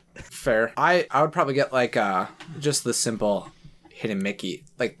 10. fair. I would probably get like just the simple hidden Mickey,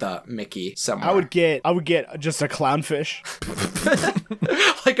 like the Mickey somewhere. I would get just a clownfish.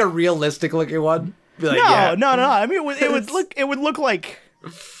 like a realistic looking one. Be like, No, yeah. no. I mean, it would look like.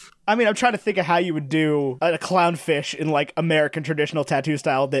 I mean, I'm trying to think of how you would do a clownfish in like American traditional tattoo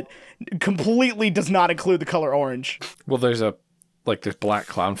style that completely does not include the color orange. Well, there's black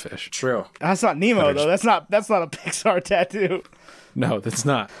clownfish. True. That's not Nemo though. That's not a Pixar tattoo. No, that's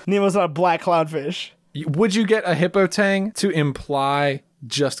not. Nemo's not a black clownfish. Would you get a hippo tang to imply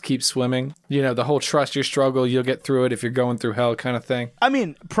just keep swimming? You know, the whole trust your struggle, you'll get through it if you're going through hell kind of thing. I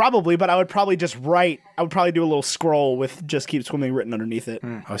mean, probably, but I would probably just I would probably do a little scroll with "just keep swimming" written underneath it.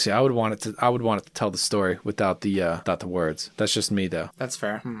 Oh, see, I would want it to tell the story without the words. That's just me though. That's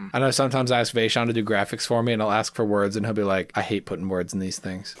fair. I know sometimes I ask Vaishon to do graphics for me and I'll ask for words and he'll be like, I hate putting words in these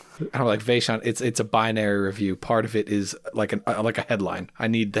things. I'm like, Vaishon, it's a binary review. Part of it is like a headline. I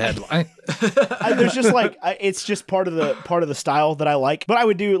need the headline. There's just it's just part of the style that I like. But I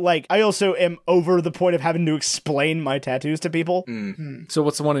would do I also am over the point of having to explain my tattoos to people. So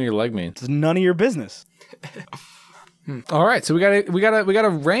what's the one in your leg mean? It's none of your business. All right, so we gotta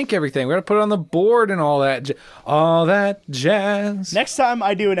rank everything. We gotta put it on the board and all that jazz. Next time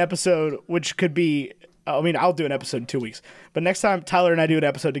I do an episode, which could be, I'll do an episode in 2 weeks. But next time Tyler and I do an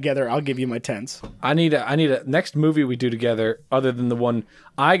episode together, I'll give you my 10s. I need a next movie we do together, other than the one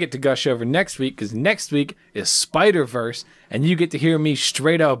I get to gush over next week, because next week is Spider-Verse, and you get to hear me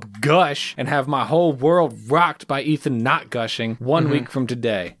straight up gush and have my whole world rocked by Ethan not gushing 1 week from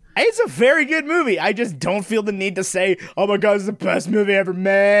today. It's a very good movie. I just don't feel the need to say, "Oh my god, it's the best movie ever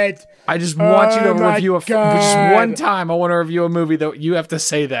made." I just want you to Oh my just God. one time. I want to review a movie that you have to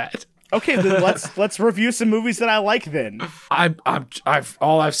say that. Okay, then let's review some movies that I like then. I've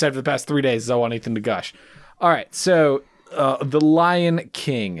said for the past 3 days is I want Ethan to gush. All right, so The Lion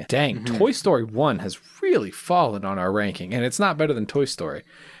King. Dang, Toy Story 1 has really fallen on our ranking, and it's not better than Toy Story.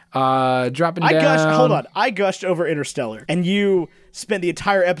 Dropping down. Hold on. I gushed over Interstellar, and you spent the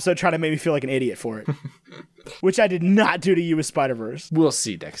entire episode trying to make me feel like an idiot for it. Which I did not do to you with Spider-Verse. We'll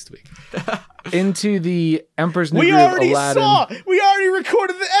see next week. Into the Emperor's New We Groove, already Aladdin. we already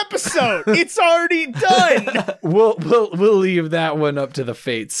recorded the episode. It's already done. We'll leave that one up to the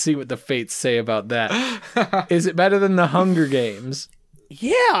fates. See what the fates say about that. Is it better than the Hunger Games?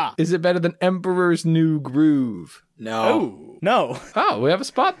 Yeah. Is it better than Emperor's New Groove? No. Oh, no. Oh, we have a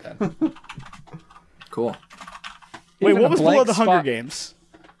spot then. Cool. Wait, Even what a was below blank the Hunger spot. Games?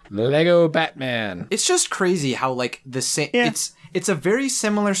 Lego Batman. It's just crazy how the same. Yeah. It's a very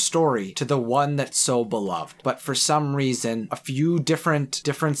similar story to the one that's so beloved, but for some reason, a few different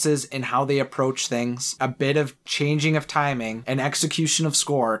differences in how they approach things, a bit of changing of timing, and execution of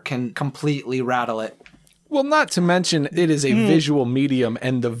score can completely rattle it. Well, not to mention it is a visual medium,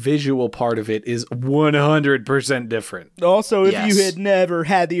 and the visual part of it is 100% different. Also, if Yes. you had never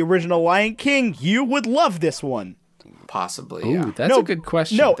had the original Lion King, you would love this one. Possibly, Ooh, yeah. that's a good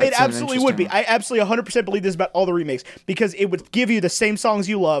question. No, it That's an absolutely would be. interesting I absolutely 100% believe this about all the remakes because it would give you the same songs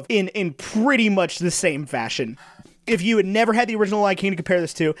you love in pretty much the same fashion. If you had never had the original Lion King to compare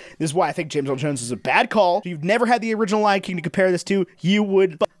this to, this is why I think James Earl Jones was a bad call. If you've never had the original Lion King to compare this to, you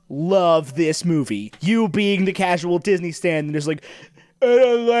would love this movie. You being the casual Disney stan and just like, I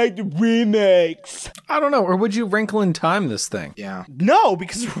don't like the remakes. I don't know. Or would you Wrinkle in Time this thing? Yeah. No,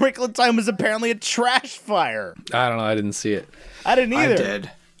 because Wrinkle in Time was apparently a trash fire. I don't know. I didn't see it. I didn't either.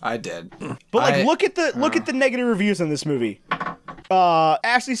 I did. But like, look at the negative reviews on this movie.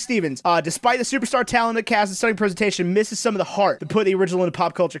 Ashley Stevens, despite the superstar talent of the cast and stunning presentation, misses some of the heart to put the original into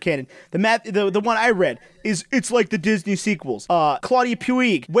pop culture canon. The one I read is it's like the Disney sequels. Claudia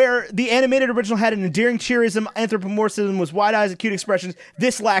Puig, where the animated original had an endearing cheerism, anthropomorphism, was wide eyes and cute expressions.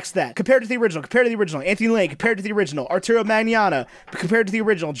 This lacks that. Compared to the original. Anthony Lane, compared to the original. Arturo Magnana, compared to the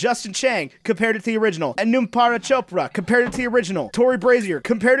original. Justin Chang, compared to the original. And Numpara Chopra, compared to the original. Tori Brazier,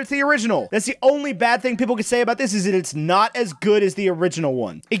 compared to the original. That's the only bad thing people can say about this, is that it's not as good as the original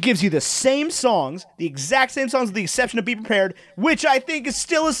one. It gives you the same songs, the exact same songs with the exception of Be Prepared, which I think is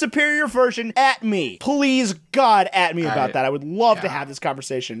still a superior version. At me. Please, God, at me about that. I would love to have this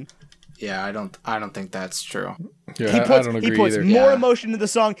conversation. Yeah, I don't think that's true. Yeah, He puts either. more emotion into the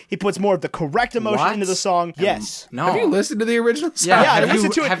song. He puts more of the correct emotion into the song. Yes. No. Have you listened to the original song? Yeah, I Have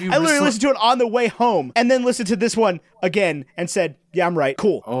listened you- to it. have you I literally listened- listened to it on the way home, and then listened to this one again and said, "Yeah, I'm right.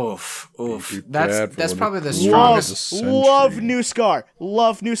 Cool." Oof. bad for That's when probably it the was strongest. a century. Love New Scar.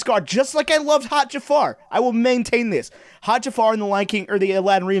 Love New Scar. Just like I loved Hot Jafar. I will maintain this. Hot Jafar in the Lion King or the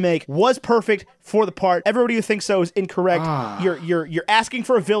Aladdin remake was perfect for the part. Everybody who thinks so is incorrect. You're asking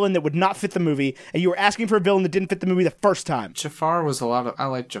for a villain that would not fit the movie, and you were asking for a villain that didn't fit the movie the first time. Jafar was a lot of. I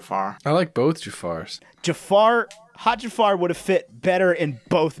like Jafar. I like both Jafars. Hot Jafar would have fit better in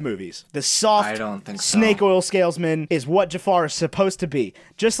both movies. The soft I don't think so. snake oil salesman is what Jafar is supposed to be.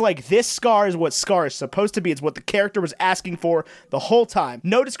 Just like this Scar is what Scar is supposed to be. It's what the character was asking for the whole time.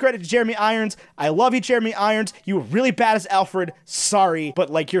 No discredit to Jeremy Irons. I love you, Jeremy Irons. You were really bad as Alfred. Sorry. But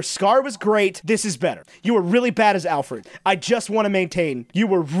like, your Scar was great. This is better. You were really bad as Alfred. I just want to maintain you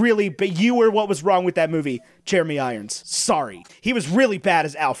were what was wrong with that movie, Jeremy Irons. Sorry. He was really bad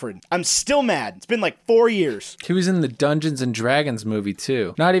as Alfred. I'm still mad. It's been like 4 years. He was in the Dungeons and Dragons movie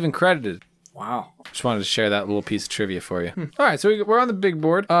too. Not even credited. Wow. Just wanted to share that little piece of trivia for you. All right, so we're on the big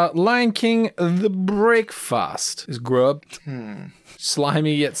board. Lion King, The Breakfast is grub.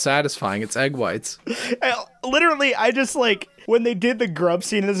 Slimy yet satisfying. It's egg whites. Literally, I just like, when they did the grub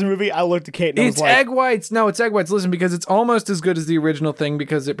scene in this movie, I looked at Kate and I was It's like, egg whites. No, it's egg whites. Listen, because it's almost as good as the original thing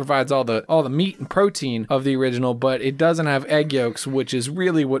because it provides all the meat and protein of the original, but it doesn't have egg yolks, which is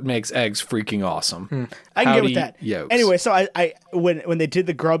really what makes eggs freaking awesome. I can get with Howdy that. yolks. Anyway, so I when they did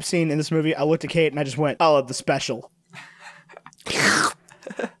the grub scene in this movie, I looked at Kate and I just went, I love the special.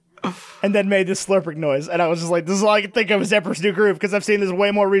 And then made this slurping noise, and I was just like, this is all I can think of is Emperor's New Groove, because I've seen this way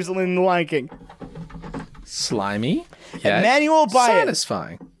more recently than The Lion King. Slimy yet Emmanuel Baez.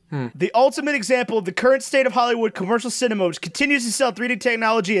 satisfying. The ultimate example of the current state of Hollywood commercial cinema, which continues to sell 3D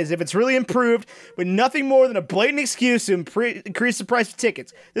technology as if it's really improved, with nothing more than a blatant excuse to increase the price of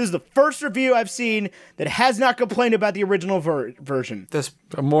tickets. This is the first review I've seen that has not complained about the original version.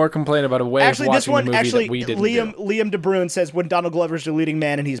 More complain about a way Actually, of this watching one, the movie that we didn't do. Liam DeBruyne says, when Donald Glover's the leading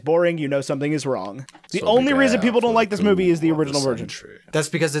man and he's boring, you know something is wrong. The So only big reason ass people don't for like this the movie is the coup of original the version. century. That's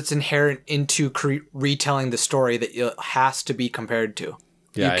because it's inherent into retelling the story that it has to be compared to.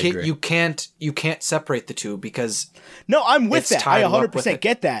 Yeah, I agree. You can't separate the two because No, I'm with It's that. I tied up with 100% it.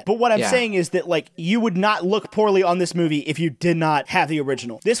 get that. But what I'm Yeah. saying is that, like, you would not look poorly on this movie if you did not have the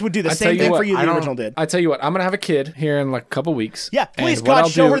original. This would do the I same tell you thing what, for you I the don't- original did. I tell you what, I'm gonna have a kid here in like a couple weeks. Yeah, please, and what God, I'll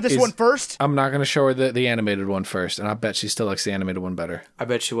show do her this is- one first. I'm not gonna show her the animated one first, and I bet she still likes the animated one better. I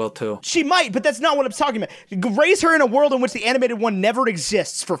bet you will too. She might, but that's not what I'm talking about. Raise her in a world in which the animated one never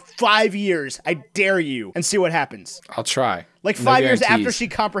exists for 5 years. I dare you. And see what happens. I'll try. Like No 5 years after guarantees. she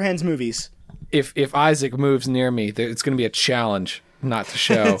comprehends movies. If Isaac moves near me, it's gonna be a challenge not to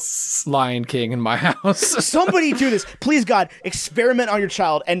show Lion King in my house. Somebody do this. Please, God, experiment on your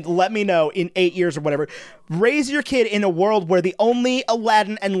child and let me know in 8 years or whatever. Raise your kid in a world where the only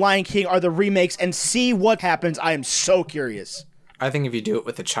Aladdin and Lion King are the remakes and see what happens. I am so curious. I think if you do it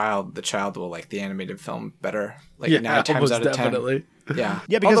with the child will like the animated film better. Like Yeah, 9 times almost out of 10. definitely. Yeah.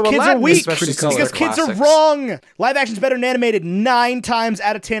 Yeah, because Although kids are Aladdin is weak. pretty Because colorful. kids are Classics. wrong. Live action's better than animated 9 times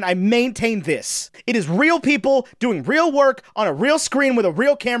out of 10. I maintain this. It is real people doing real work on a real screen with a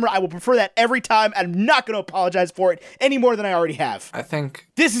real camera. I will prefer that every time. I'm not going to apologize for it any more than I already have. I think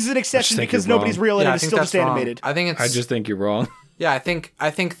This is an exception think because you're nobody's wrong. real and yeah, it I is think still that's just wrong. animated. I think it's I just think you're wrong. Yeah, I think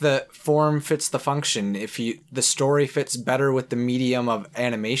the form fits the function. If the story fits better with the medium of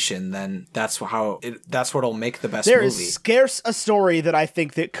animation, then that's what'll make the best There movie. is scarce a story that I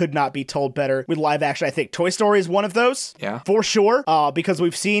think that could not be told better with live action. I think Toy Story is one of those. Yeah. For sure. Because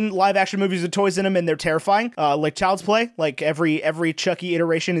we've seen live action movies with toys in them and they're terrifying. Like Child's Play, like every Chucky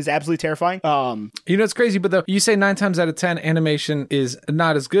iteration is absolutely terrifying. You know, it's crazy, but though you say 9 times out of 10 animation is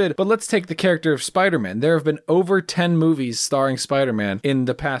not as good, but let's take the character of Spider-Man. There have been over 10 movies starring Spider-Man in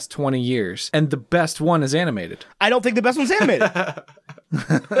the past 20 years, and the best one is animated. I don't think the best one's animated.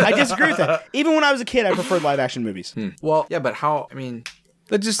 I disagree with that. Even when I was a kid, I preferred live action movies. Well, yeah, but how? I mean,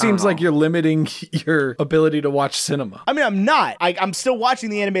 That just seems like you're limiting your ability to watch cinema. I mean, I'm not. I'm still watching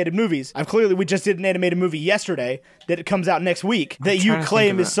the animated movies. We just did an animated movie yesterday that it comes out next week that you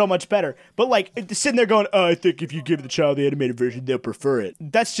claim is so much better. But like sitting there going, oh, I think if you give the child the animated version, they'll prefer it.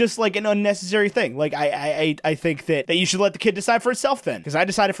 That's just like an unnecessary thing. Like I think that you should let the kid decide for itself then. Because I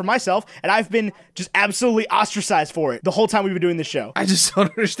decided for myself and I've been just absolutely ostracized for it the whole time we've been doing this show. I just don't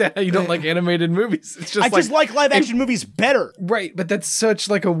understand how you don't like animated movies. It's just I just like live action movies better. Right, but that's such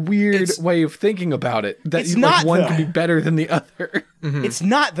like a weird way of thinking about it. That It's not, one though. can be better than the other. It's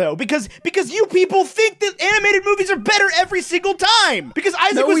not though, because you people think that animated movies are better every single time. Because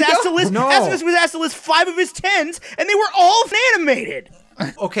Isaac was asked to list 5 of his 10s, and they were all animated.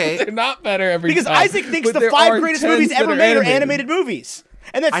 okay. They're not better every Because time. Isaac thinks but the there 5 are greatest 10s movies that ever made are animated movies,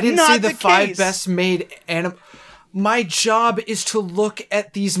 and that's I didn't not see the the 5 case. best made My job is to look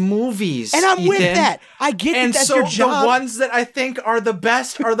at these movies, And I'm Ethan. with that. I get that that's so your job. the ones that I think are the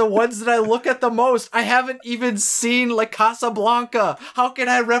best are the ones that I look at the most. I haven't even seen like Casablanca. How can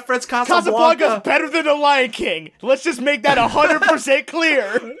I reference Casablanca? Casablanca's better than The Lion King. Let's just make that 100%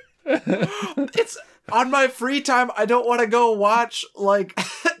 clear. It's on my free time. I don't want to go watch like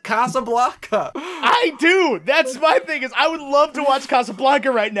Casablanca. I do. That's my thing. Is I would love to watch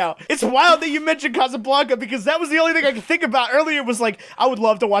Casablanca right now. It's wild that you mentioned Casablanca because that was the only thing I could think about earlier. Was like I would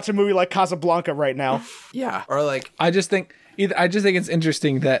love to watch a movie like Casablanca right now. Yeah, or like I just think it's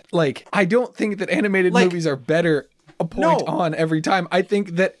interesting that like I don't think that animated Like- movies are better a point on every time. I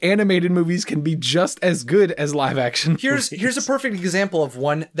think that animated movies can be just as good as live action movies. Here's a perfect example of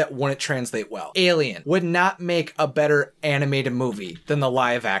one that wouldn't translate well. Alien would not make a better animated movie than the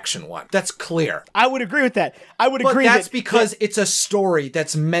live action one. That's clear. I would agree with that. I would But agree. that's that, because it's a story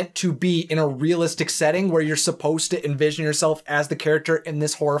that's meant to be in a realistic setting where you're supposed to envision yourself as the character in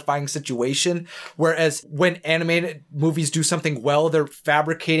this horrifying situation. Whereas when animated movies do something well, they're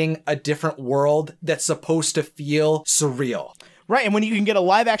fabricating a different world that's supposed to feel surreal. Right, and when you can get a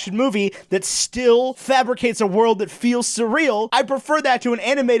live-action movie that still fabricates a world that feels surreal, I prefer that to an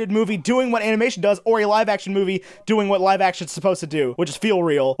animated movie doing what animation does, or a live-action movie doing what live-action's supposed to do, which is feel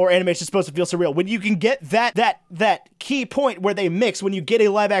real, or animation's supposed to feel surreal. When you can get that key point where they mix, when you get a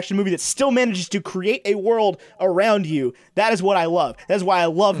live-action movie that still manages to create a world around you, that is what I love. That is why I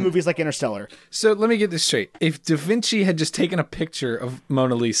love movies like Interstellar. So let me get this straight. If Da Vinci had just taken a picture of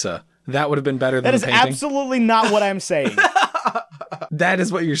Mona Lisa, that would have been better than That is the painting? absolutely not what I'm saying. That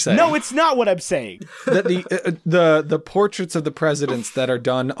is what you're saying. No, it's not what I'm saying. That the portraits of the presidents that are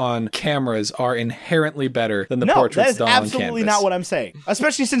done on cameras are inherently better than the No, that portraits is done on canvas. absolutely not what I'm saying.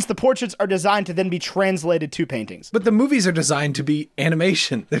 Especially since the portraits are designed to then be translated to paintings. But the movies are designed to be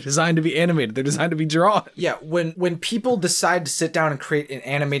animation. They're designed to be animated. They're designed to be drawn. Yeah, when people decide to sit down and create an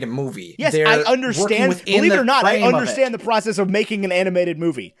animated movie, Yes, they're I working understand. within Believe it the or not, I frame of it. understand the process of making an animated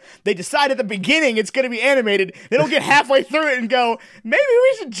movie. They decide at the beginning it's going to be animated. They don't get halfway through it and go, maybe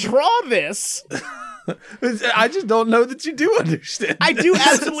we should draw this. I just don't know that you do understand. I do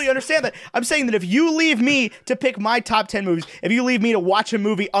absolutely understand that. I'm saying that if you leave me to pick my top 10 movies, if you leave me to watch a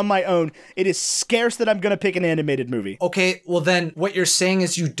movie on my own, it is scarce that I'm going to pick an animated movie. Okay, well then what you're saying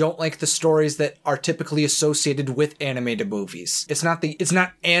is you don't like the stories that are typically associated with animated movies. It's not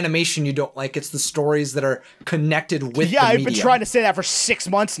animation you don't like, it's the stories that are connected with Yeah, the I've medium. been trying to say that for 6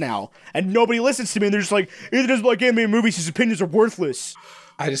 months now, and nobody listens to me, and they're just like, either doesn't like animated movies, his opinions are worthless.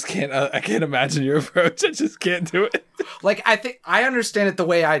 I just can't. I can't imagine your approach. I just can't do it. Like, I think I understand it the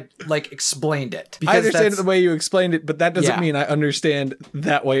way I like explained it. I understand it the way you explained it, but that doesn't Yeah. mean I understand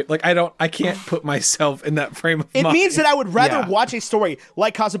that way. Like I can't put myself in that frame of It mind. means that I would rather Yeah. watch a story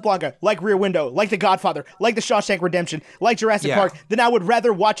like Casablanca, like Rear Window, like The Godfather, like The Shawshank Redemption, like Jurassic Yeah. Park, than I would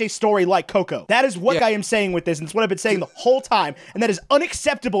rather watch a story like Coco. That is what Yeah. I am saying with this, and it's what I've been saying the whole time, and that is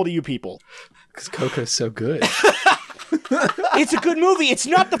unacceptable to you people. because Coco's so good. It's a good movie. It's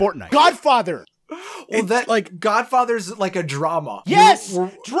not the Fortnite. Godfather. Well, that like Godfather's like a drama. Yes,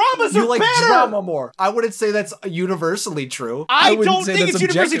 dramas You are like better. drama more. I wouldn't say that's universally true. I wouldn't don't say think that's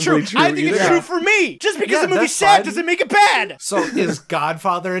it's universally true. objectively I think true it's either. true for me. Just because Yeah, the movie's that's sad fine. doesn't make it bad. So is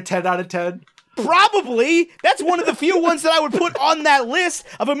Godfather a 10 out of 10? Probably. That's one of the few ones that I would put on that list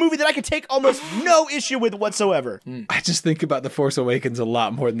of a movie that I could take almost no issue with whatsoever. I just think about The Force Awakens a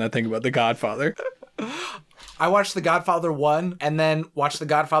lot more than I think about The Godfather. I watched The Godfather 1 and then watched The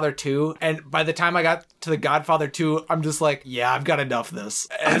Godfather 2. And by the time I got to The Godfather 2, I'm just like, yeah, I've got enough of this.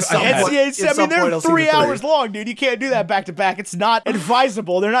 At some point- I at some mean, they're point I'll see the 3 three. hours long, dude. You can't do that back to back. It's not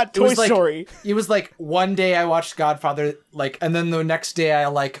advisable. They're not It Toy was like, Story. It was like one day I watched Godfather, like, and then the next day I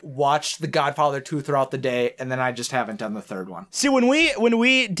like watched The Godfather 2 throughout the day, and then I just haven't done the third one. See, when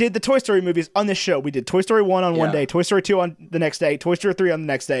we did the Toy Story movies on this show, we did Toy Story 1 on one Yeah. day, Toy Story 2 on the next day, Toy Story 3 on the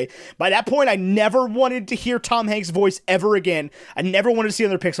next day. By that point, I never wanted to hear Tom Hanks' voice ever again. I never wanted to see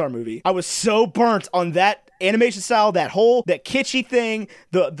another Pixar movie. I was so burnt on that animation style, that kitschy thing,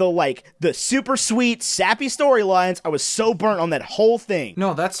 the super sweet, sappy storylines. I was so burnt on that whole thing.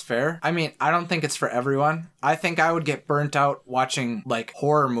 No, that's fair. I mean, I don't think it's for everyone. I think I would get burnt out watching like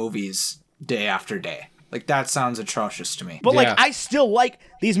horror movies day after day. Like that sounds atrocious to me. But Yeah. I still like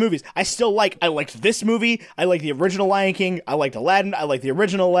these movies. I liked this movie. I like the original Lion King. I liked Aladdin. I like the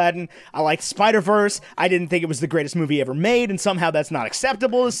original Aladdin. I liked Spider-Verse. I didn't think it was the greatest movie ever made, and somehow that's not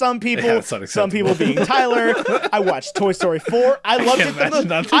acceptable to some people. Yeah, it's not Some acceptable. people being Tyler. I watched Toy Story 4. I loved it the imagine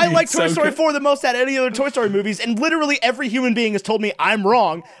most. that I being like Toy so Story good. 4 the most out of any other Toy Story movies, and literally every human being has told me I'm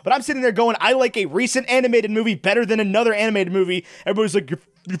wrong, but I'm sitting there going, I like a recent animated movie better than another animated movie. Everybody's like, you're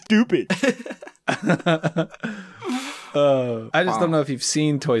stupid. I just don't know if you've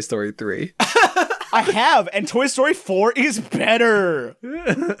seen Toy Story 3. I have, and Toy Story 4 is better.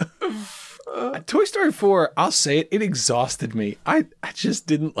 Toy Story 4, I'll say it, it exhausted me. I just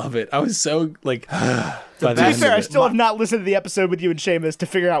didn't love it. I was so, like, by the To be end fair, of I it. still have not listened to the episode with you and Seamus to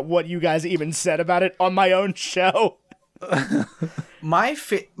figure out what you guys even said about it on my own show. My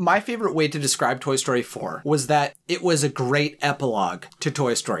favorite way to describe Toy Story 4 was that it was a great epilogue to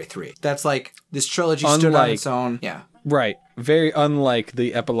Toy Story 3. That's like this trilogy stood on Unlike- its own. Yeah. Right. Very unlike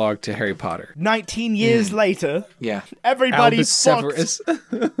the epilogue to Harry Potter. 19 years later, Yeah. everybody's Albus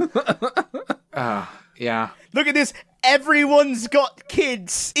fucked. Severus. Yeah. Look at this. Everyone's got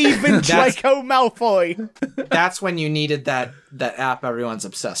kids, even Draco Malfoy. That's when you needed that app everyone's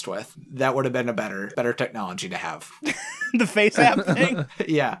obsessed with. That would have been a better technology to have. The face app thing.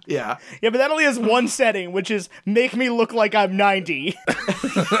 Yeah. Yeah, but that only has one setting, which is make me look like I'm 90.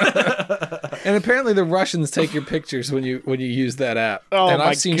 And apparently the Russians take your pictures when you use that app. Oh and my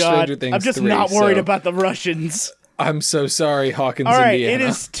I've seen God. Stranger Things I'm just 3, not worried so about the Russians. I'm so sorry, Hawkins, All right, Indiana. it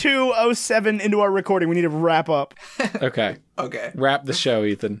is 2:07 into our recording. We need to wrap up. Okay. Okay. Wrap the show,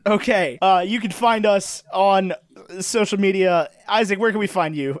 Ethan. Okay, you can find us on social media. Isaac, where can we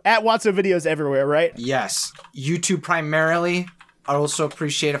find you? At Watso Videos everywhere, right? Yes. YouTube primarily. I'd also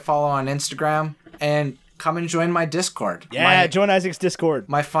appreciate a follow on Instagram. And come and join my Discord. Yeah, join Isaac's Discord.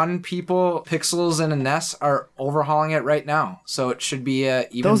 My fun people, Pixels and Ines, are overhauling it right now. So it should be a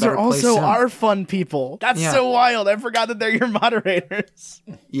even Those better are place also soon. our fun people. That's Yeah. so wild. I forgot that they're your moderators.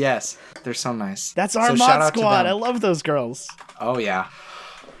 Yes. They're so nice. That's our So shout mod out to squad. them. I love those girls. Oh, yeah.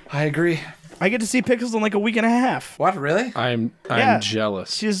 I agree. I get to see Pixels in like a week and a half. What, really? I'm Yeah.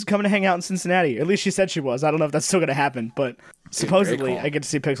 jealous. She's coming to hang out in Cincinnati. At least she said she was. I don't know if that's still going to happen, but supposedly cool. I get to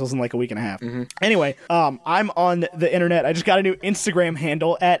see Pixels in like a week and a half. Anyway, I'm on the internet. I just got a new Instagram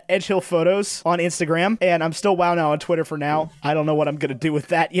handle at Edge Hill Photos on Instagram, and I'm still WoW Now on Twitter for now. I don't know what I'm going to do with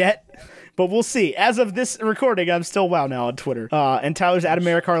that yet. But we'll see. As of this recording, I'm still WoW Now on Twitter. And Tyler's at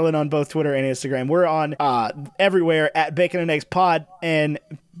Americ Harlan on both Twitter and Instagram. We're on everywhere at Bacon and Eggs Pod, and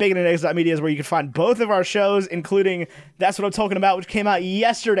baconandeggs.media is where you can find both of our shows, including That's What I'm Talking About, which came out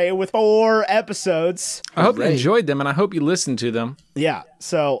yesterday with 4 episodes. I hope you Great. enjoyed them, and I hope you listened to them. Yeah,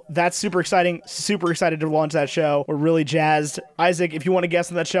 so that's super exciting. Super excited to launch that show. We're really jazzed. Isaac, if you want to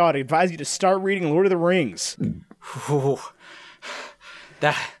guest on that show, I'd advise you to start reading Lord of the Rings. Ooh.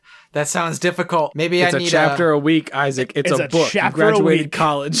 That sounds difficult. Maybe It's I a need chapter a week, Isaac. It's a book. You chapter a graduated week.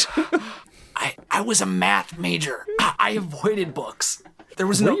 college. I was a math major. I avoided books. There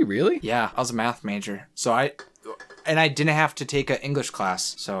was Were no. you really? Yeah, I was a math major. So I didn't have to take an English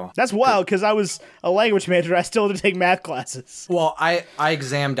class. So That's wild, because I was a language major. I still had to take math classes. well, I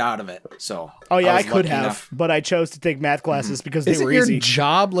examined out of it. So Oh, yeah, I was could lucky have, enough. but I chose to take math classes because they Isn't were your easy.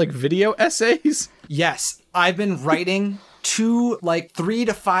 job like video essays? Yes, I've been writing 2 3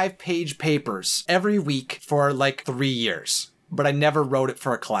 to 5 page papers every week for like 3 years, but I never wrote it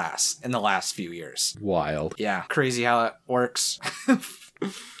for a class in the last few years. Wild. Yeah, crazy how it works.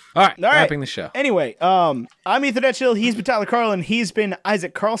 All right, All right. wrapping the show. Anyway, I'm Ethan Etchill. He's been Tyler Carlin. He's been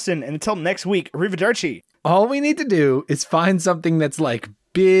Isaac Carlson. And until next week, arrivederci. All we need to do is find something that's like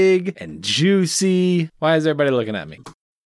big and juicy. Why is everybody looking at me?